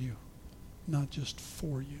from you, not just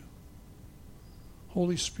for you.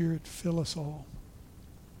 Holy Spirit, fill us all.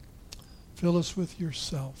 Fill us with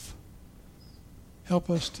yourself. Help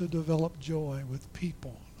us to develop joy with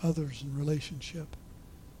people, others in relationship.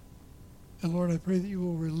 And Lord, I pray that you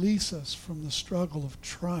will release us from the struggle of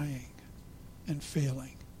trying and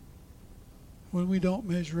failing. When we don't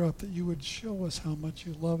measure up, that you would show us how much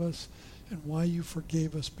you love us and why you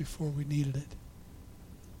forgave us before we needed it.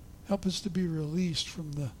 Help us to be released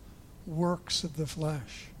from the works of the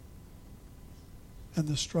flesh and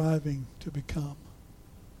the striving to become.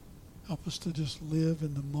 Help us to just live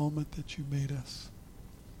in the moment that you made us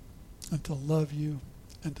and to love you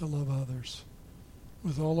and to love others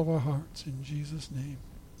with all of our hearts. In Jesus' name,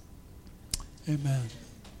 amen.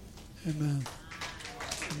 Amen.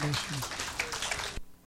 God bless you.